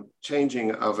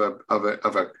changing of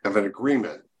an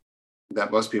agreement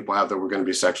that most people have, that we're going to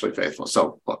be sexually faithful.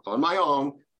 So on my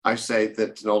own, I say that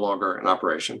it's no longer an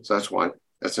operation. So that's one.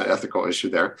 That's an ethical issue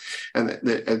there. And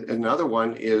another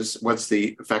one is, what's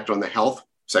the effect on the health,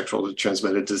 sexually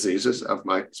transmitted diseases of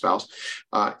my spouse?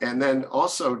 And then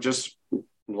also just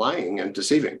lying and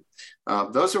deceiving.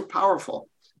 Those are powerful.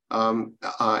 Now,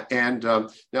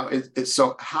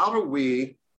 so how do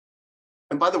we,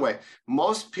 and by the way,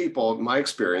 most people, in my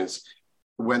experience,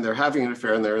 when they're having an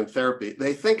affair and they're in therapy,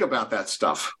 they think about that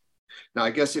stuff. Now,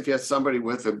 I guess if you had somebody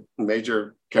with a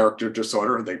major character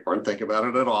disorder, they weren't thinking about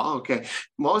it at all. Okay.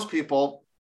 Most people,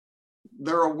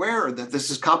 they're aware that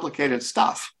this is complicated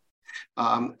stuff.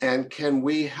 And can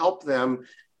we help them?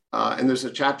 And there's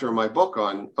a chapter in my book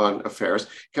on affairs.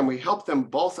 Can we help them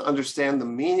both understand the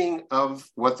meaning of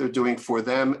what they're doing for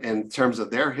them in terms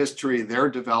of their history, their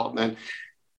development?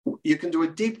 You can do a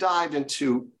deep dive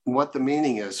into what the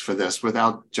meaning is for this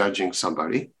without judging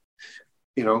somebody,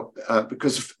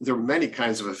 because there are many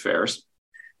kinds of affairs.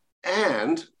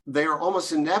 And they are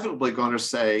almost inevitably going to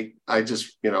say, I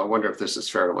just, wonder if this is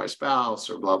fair to my spouse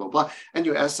or blah, blah, blah. And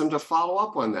you ask them to follow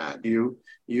up on that. You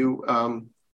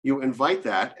invite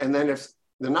that. And then if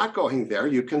they're not going there,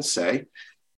 you can say,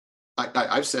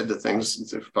 I've said to things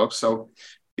to folks, so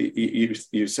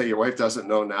you say your wife doesn't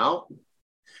know now.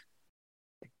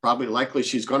 Probably likely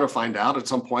she's going to find out at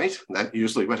some point. That's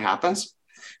usually what happens.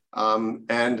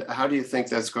 And how do you think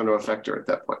that's going to affect her at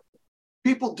that point?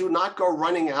 People do not go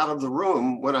running out of the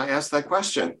room when I ask that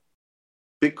question,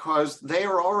 because they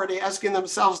are already asking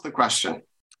themselves the question.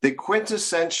 The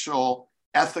quintessential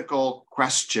ethical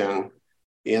question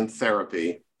in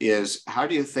therapy is, how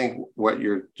do you think what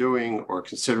you're doing or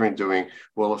considering doing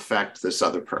will affect this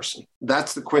other person?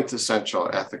 That's the quintessential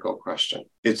ethical question.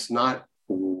 It's not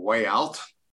way out,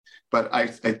 but I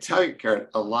tell you, Karen,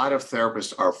 a lot of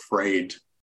therapists are afraid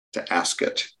to ask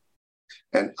it.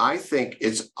 And I think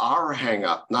it's our hang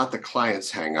up, not the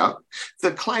client's hang up.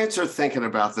 The clients are thinking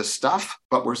about this stuff,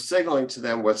 but we're signaling to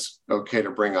them what's okay to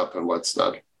bring up and what's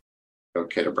not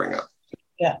okay to bring up.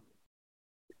 Yeah,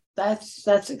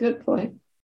 that's a good point.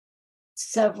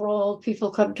 Several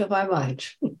people come to my mind.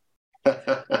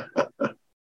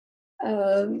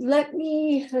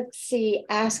 Let's see,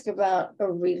 ask about a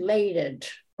related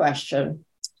question.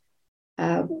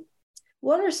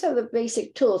 What are some of the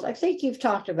basic tools? I think you've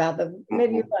talked about them.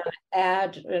 Maybe you want to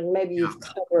add, and maybe you've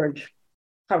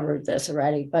covered this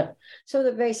already, but some of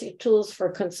the basic tools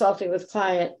for consulting with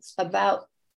clients about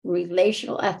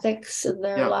relational ethics in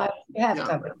their lives you have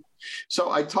covered.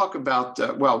 So I talk about,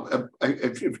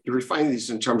 if you refine these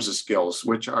in terms of skills,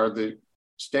 which are the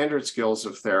standard skills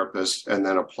of therapists and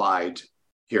then applied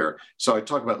here. So I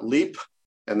talk about LEAP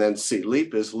and then C.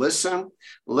 LEAP is listen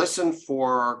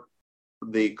for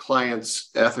the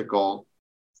client's ethical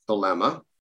dilemma.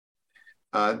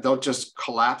 Don't just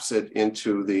collapse it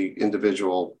into the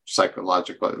individual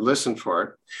psychological. Listen for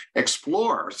it.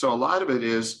 Explore. So a lot of it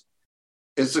is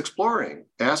exploring,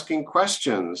 asking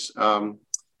questions.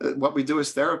 What we do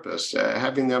as therapists,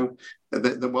 having them,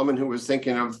 the woman who was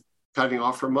thinking of cutting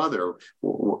off her mother,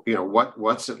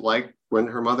 what's it like when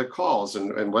her mother calls,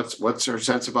 and what's her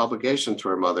sense of obligation to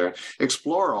her mother?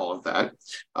 Explore all of that.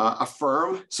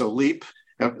 Affirm. So LEAP.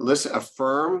 Listen.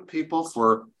 Affirm people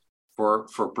for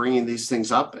bringing these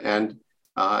things up and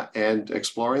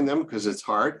exploring them, because it's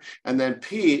hard. And then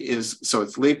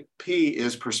it's LEAP. P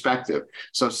is perspective.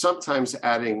 So sometimes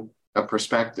adding a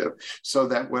perspective, so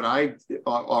that what I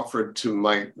offered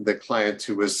to the client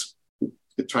who was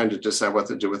trying to decide what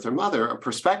to do with her mother, a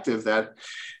perspective that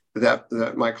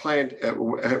my client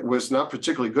was not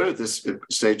particularly good at this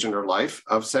stage in her life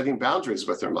of setting boundaries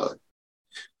with her mother.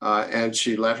 And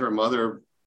she let her mother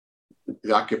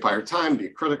occupy her time, be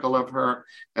critical of her,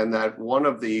 and that one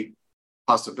of the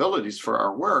possibilities for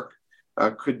our work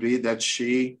could be that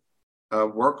she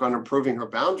work on improving her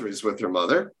boundaries with her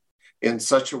mother in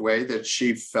such a way that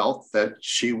she felt that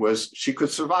she could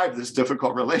survive this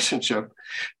difficult relationship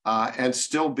and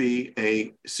still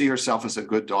see herself as a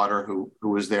good daughter who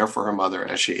was there for her mother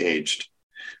as she aged.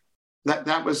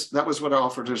 That was what I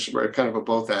offered as kind of a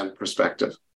both-and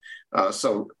perspective.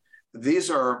 So these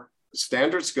are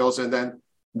standard skills, and then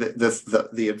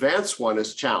the advanced one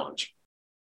is challenge.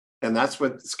 And that's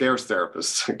what scares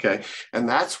therapists, okay? And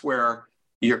that's where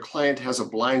your client has a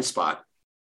blind spot.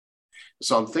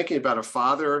 So I'm thinking about a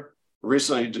father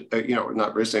recently,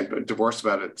 not recently, but divorced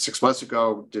about 6 months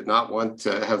ago, did not want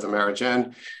to have the marriage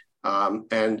end.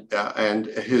 And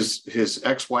his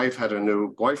ex-wife had a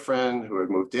new boyfriend who had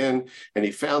moved in, and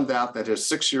he found out that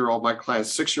my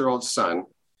client's 6-year-old son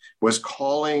was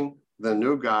calling the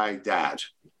new guy dad.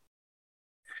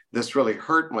 This really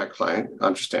hurt my client,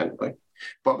 understandably.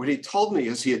 But what he told me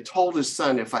is he had told his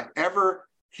son, if I ever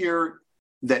hear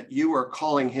that you are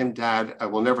calling him dad, I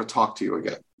will never talk to you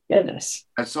again. Goodness.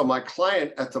 And so my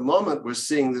client at the moment was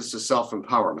seeing this as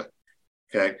self-empowerment.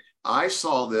 Okay. I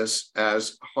saw this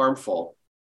as harmful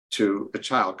to a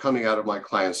child coming out of my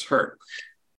client's hurt.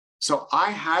 So I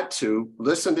had to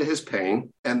listen to his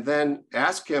pain and then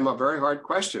ask him a very hard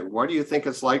question. What do you think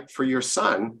it's like for your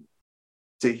son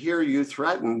to hear you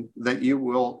threaten that you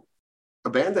will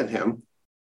abandon him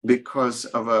because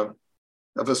of a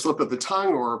slip of the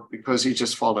tongue or because he's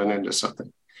just fallen into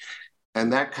something?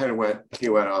 And that kind of he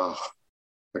went, oh,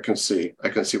 I can see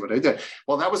what I did.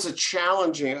 Well, that was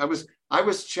I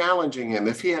was challenging him.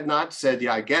 If he had not said,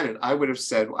 yeah, I get it, I would have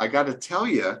said, I got to tell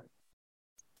you,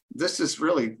 this is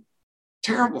really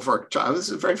terrible for a child. This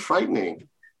is very frightening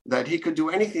that he could do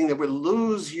anything that would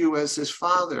lose you as his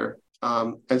father.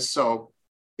 And so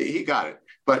he got it.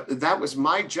 But that was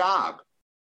my job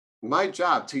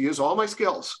to use all my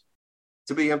skills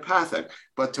to be empathic,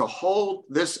 but to hold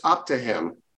this up to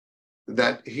him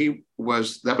that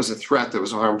was a threat that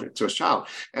was a harm to his child.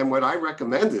 And what I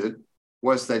recommended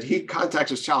was that he contact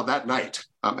his child that night.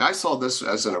 I saw this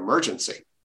as an emergency.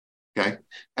 Okay.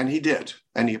 And he did.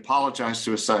 And he apologized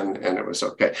to his son, and it was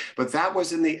okay. But that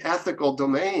was in the ethical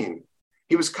domain.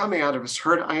 He was coming out of his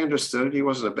hurt. I understood it. He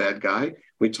wasn't a bad guy.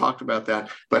 We talked about that.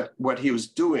 But what he was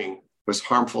doing was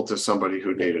harmful to somebody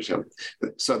who needed him.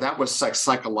 So that was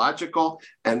psychological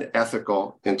and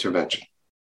ethical intervention.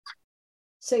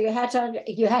 So you had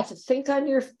to think on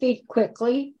your feet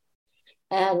quickly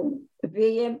and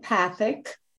be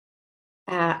empathic.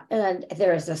 And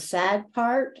there's a sad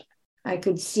part. I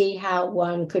could see how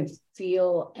one could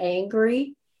feel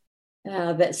angry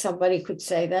that somebody could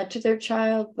say that to their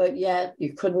child, but yet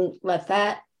you couldn't let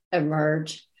that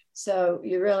emerge. So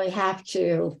you really have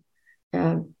to,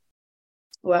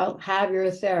 have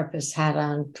your therapist hat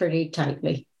on pretty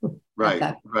tightly.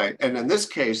 Right, right. And in this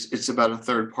case, it's about a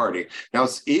third party. Now,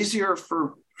 it's easier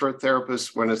for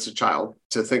therapists when it's a child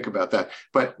to think about that.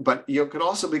 But you could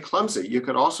also be clumsy. You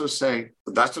could also say,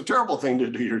 that's a terrible thing to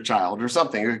do to your child or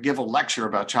something, or give a lecture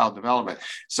about child development.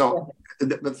 So,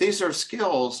 but these are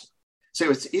skills. So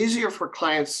it's easier for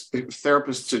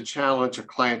therapists to challenge a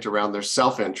client around their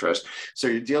self-interest. So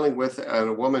you're dealing with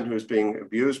a woman who's being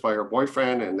abused by her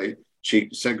boyfriend, and she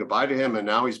said goodbye to him, and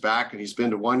now he's back, and he's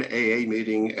been to one AA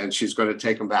meeting, and she's going to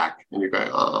take him back. And you're going,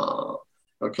 oh,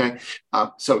 okay.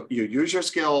 So you use your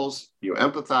skills, you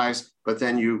empathize, but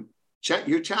then you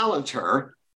challenge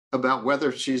her about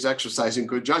whether she's exercising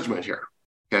good judgment here,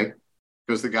 okay?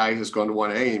 Because the guy has gone to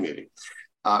one AA meeting.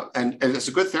 And as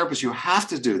a good therapist, you have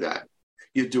to do that.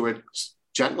 You do it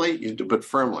gently, you do it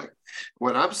firmly.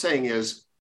 What I'm saying is,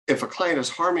 if a client is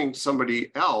harming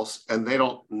somebody else and they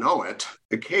don't know it,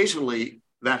 occasionally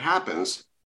that happens,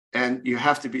 and you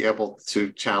have to be able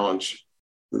to challenge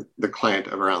the client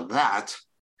around that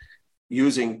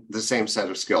using the same set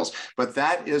of skills. But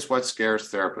that is what scares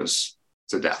therapists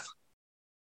to death.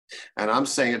 And I'm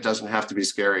saying it doesn't have to be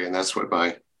scary, and that's what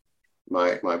my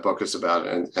book is about,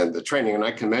 and the training. And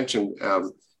I can mention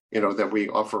that we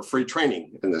offer free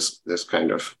training in this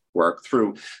kind of work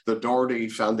through the Doherty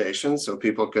Foundation. So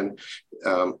people can,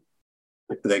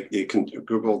 you can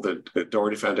Google the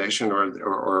Doherty Foundation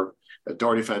or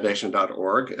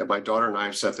dohertyfoundation.org. And my daughter and I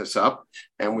have set this up,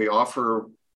 and we offer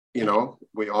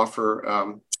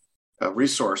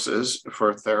resources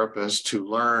for therapists to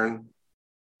learn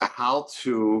how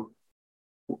to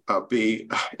be,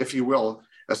 if you will,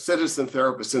 a citizen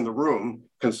therapist in the room,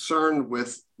 concerned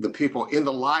with the people in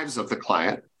the lives of the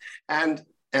client. And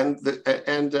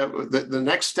the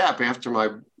next step after my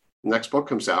next book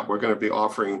comes out, we're going to be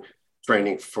offering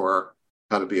training for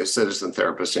how to be a citizen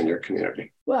therapist in your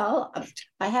community. Well,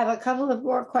 I have a couple of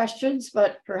more questions,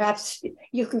 but perhaps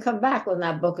you can come back when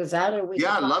that book is out.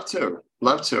 I'd love to.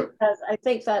 Because I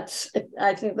think that's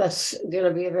going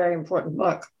to be a very important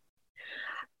book.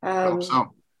 I hope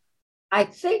so. I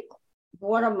think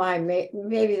one of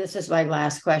maybe this is my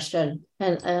last question,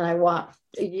 and I want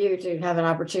you to have an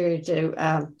opportunity to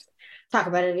talk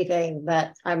about anything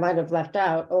that I might have left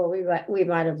out, or we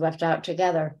might have left out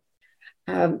together.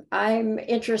 I'm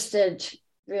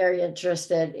very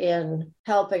interested in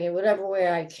helping in whatever way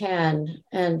I can,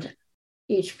 and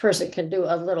each person can do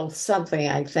a little something,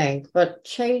 I think, but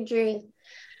changing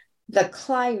the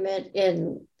climate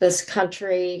in this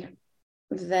country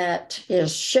that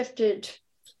is shifted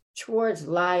towards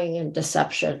lying and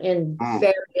deception in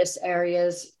various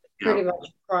areas, pretty much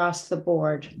across the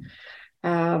board.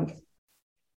 I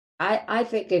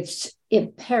think it's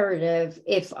imperative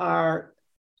if our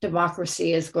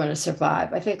democracy is going to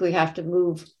survive. I think we have to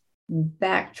move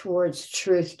back towards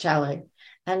truth telling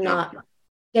and not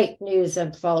fake news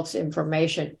and false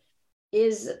information.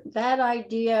 Is that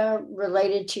idea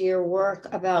related to your work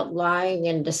about lying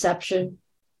and deception?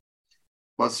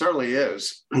 Well, it certainly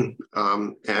is.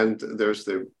 And there's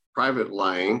the private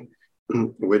lying,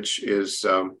 which is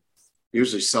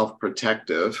usually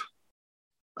self-protective.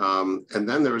 And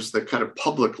then there's the kind of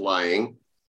public lying,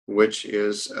 which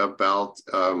is about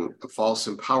false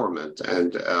empowerment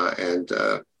and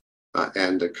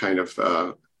a kind of,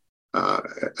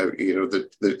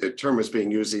 the term is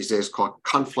being used these days called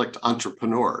conflict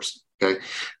entrepreneurs. Okay,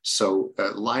 so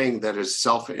lying that is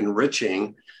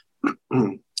self-enriching.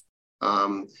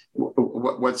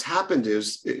 What's happened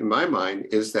is, in my mind,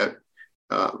 is that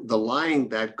the lying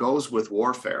that goes with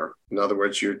warfare, in other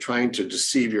words, you're trying to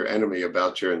deceive your enemy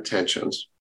about your intentions.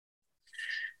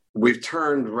 We've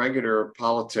turned regular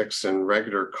politics and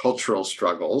regular cultural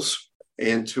struggles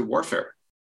into warfare.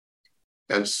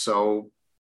 And so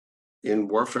in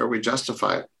warfare, we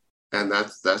justify it. And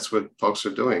that's what folks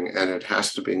are doing. And it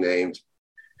has to be named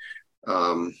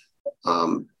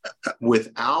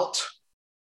without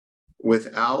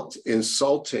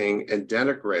insulting and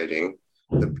denigrating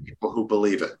the people who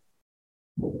believe it.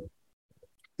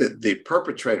 The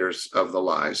perpetrators of the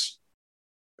lies,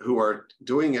 who are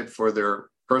doing it for their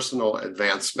personal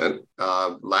advancement,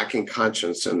 lacking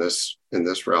conscience in this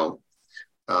realm,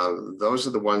 those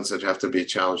are the ones that have to be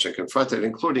challenged and confronted,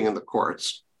 including in the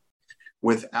courts,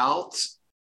 without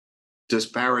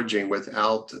disparaging,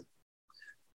 without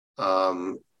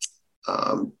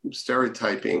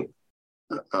stereotyping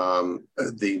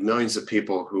the millions of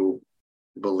people who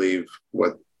believe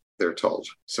what they're told.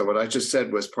 So what I just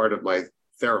said was part of my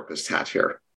therapist hat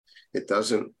here. It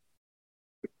doesn't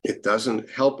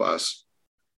help us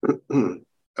to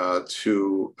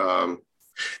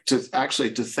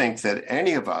think that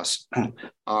any of us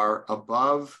are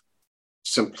above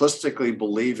simplistically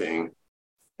believing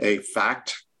a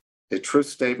fact, a truth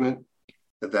statement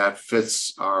that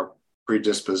fits our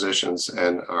predispositions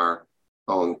and our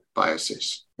own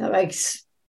biases. That makes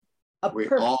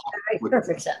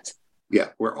perfect sense. Yeah,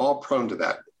 we're all prone to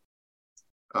that.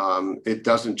 It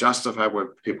doesn't justify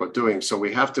what people are doing. So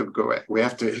we have to go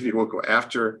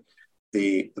after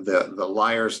the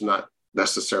liars, not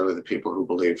necessarily the people who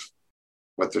believe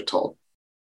what they're told.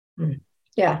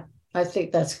 Yeah, I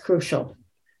think that's crucial.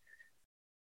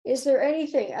 Is there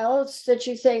anything else that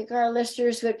you think our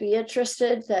listeners would be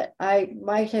interested that I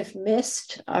might have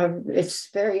missed? It's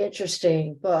a very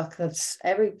interesting book.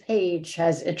 Every page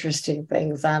has interesting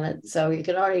things on it, so you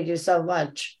can only do so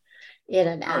much in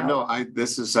an hour. No, I've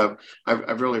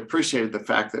really appreciated the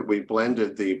fact that we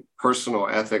blended the personal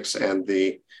ethics and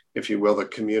the, if you will, the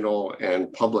communal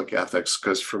and public ethics,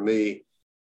 because for me,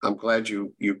 I'm glad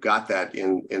you got that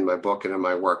in my book and in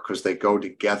my work, because they go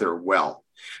together well.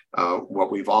 What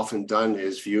we've often done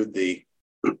is viewed the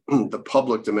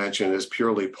public dimension as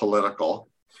purely political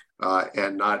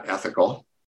and not ethical.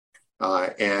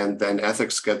 And then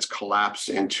ethics gets collapsed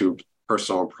into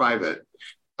personal and private.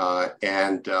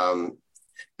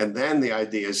 And then the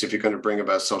idea is, if you're going to bring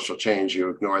about social change, you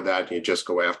ignore that and you just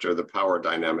go after the power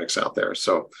dynamics out there.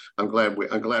 So I'm glad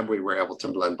we were able to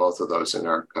blend both of those in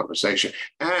our conversation,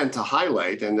 and to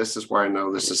highlight, and this is where I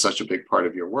know this is such a big part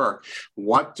of your work,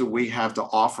 what do we have to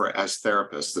offer as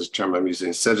therapists? This term I'm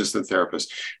using, citizen therapists.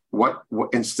 What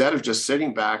instead of just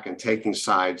sitting back and taking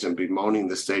sides and bemoaning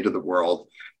the state of the world,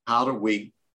 how do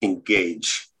we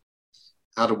engage?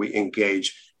 How do we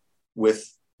engage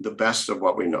with the best of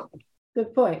what we know?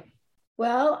 Good point.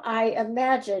 Well, I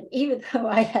imagine, even though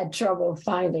I had trouble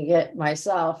finding it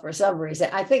myself for some reason,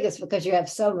 I think it's because you have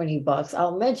so many books.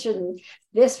 I'll mention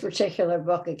this particular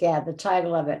book again, the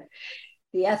title of it,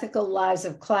 The Ethical Lives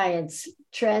of Clients,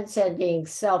 Transcending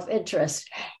Self-Interest.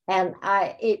 And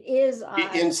it is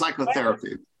in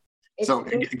psychotherapy. So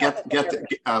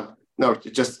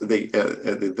just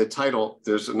the title,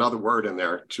 there's another word in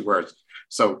there, 2 words.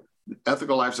 So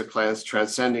Ethical Lives of Clients,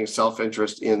 Transcending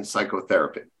Self-Interest in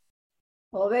Psychotherapy.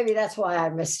 Well, maybe that's why I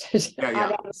missed it on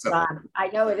Amazon. So, I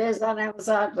know it is on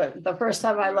Amazon, but the first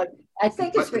time I looked, I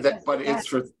think it's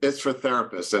it's for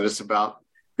therapists, and it's about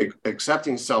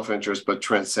accepting self-interest but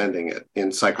transcending it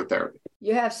in psychotherapy.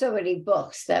 You have so many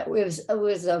books that it was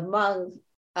among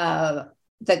the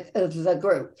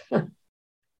group.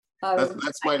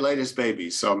 That's my latest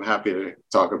baby, so I'm happy to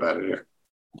talk about it here.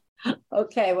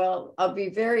 Okay, well, I'll be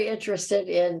very interested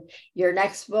in your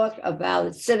next book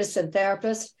about citizen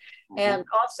therapists. Mm-hmm. And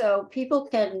also, people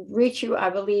can reach you, I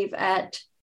believe, at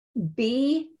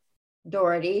Doherty,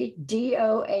 DOHERTY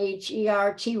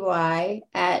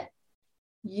at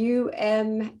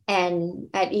UMN.edu,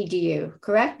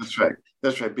 correct?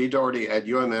 That's right. Doherty at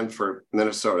UMN for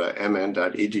Minnesota,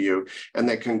 mn.edu. And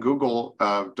they can Google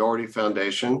Doherty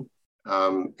Foundation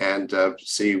and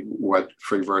see what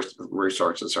free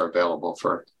resources are available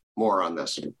for more on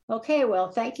this. Okay,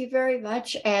 well, thank you very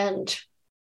much. And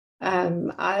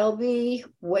I'll be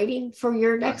waiting for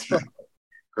your next book.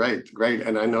 Great.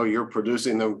 And I know you're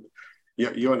producing them.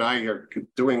 You and I are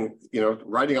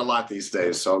writing a lot these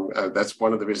days. So that's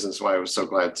one of the reasons why I was so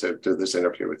glad to do this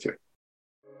interview with you.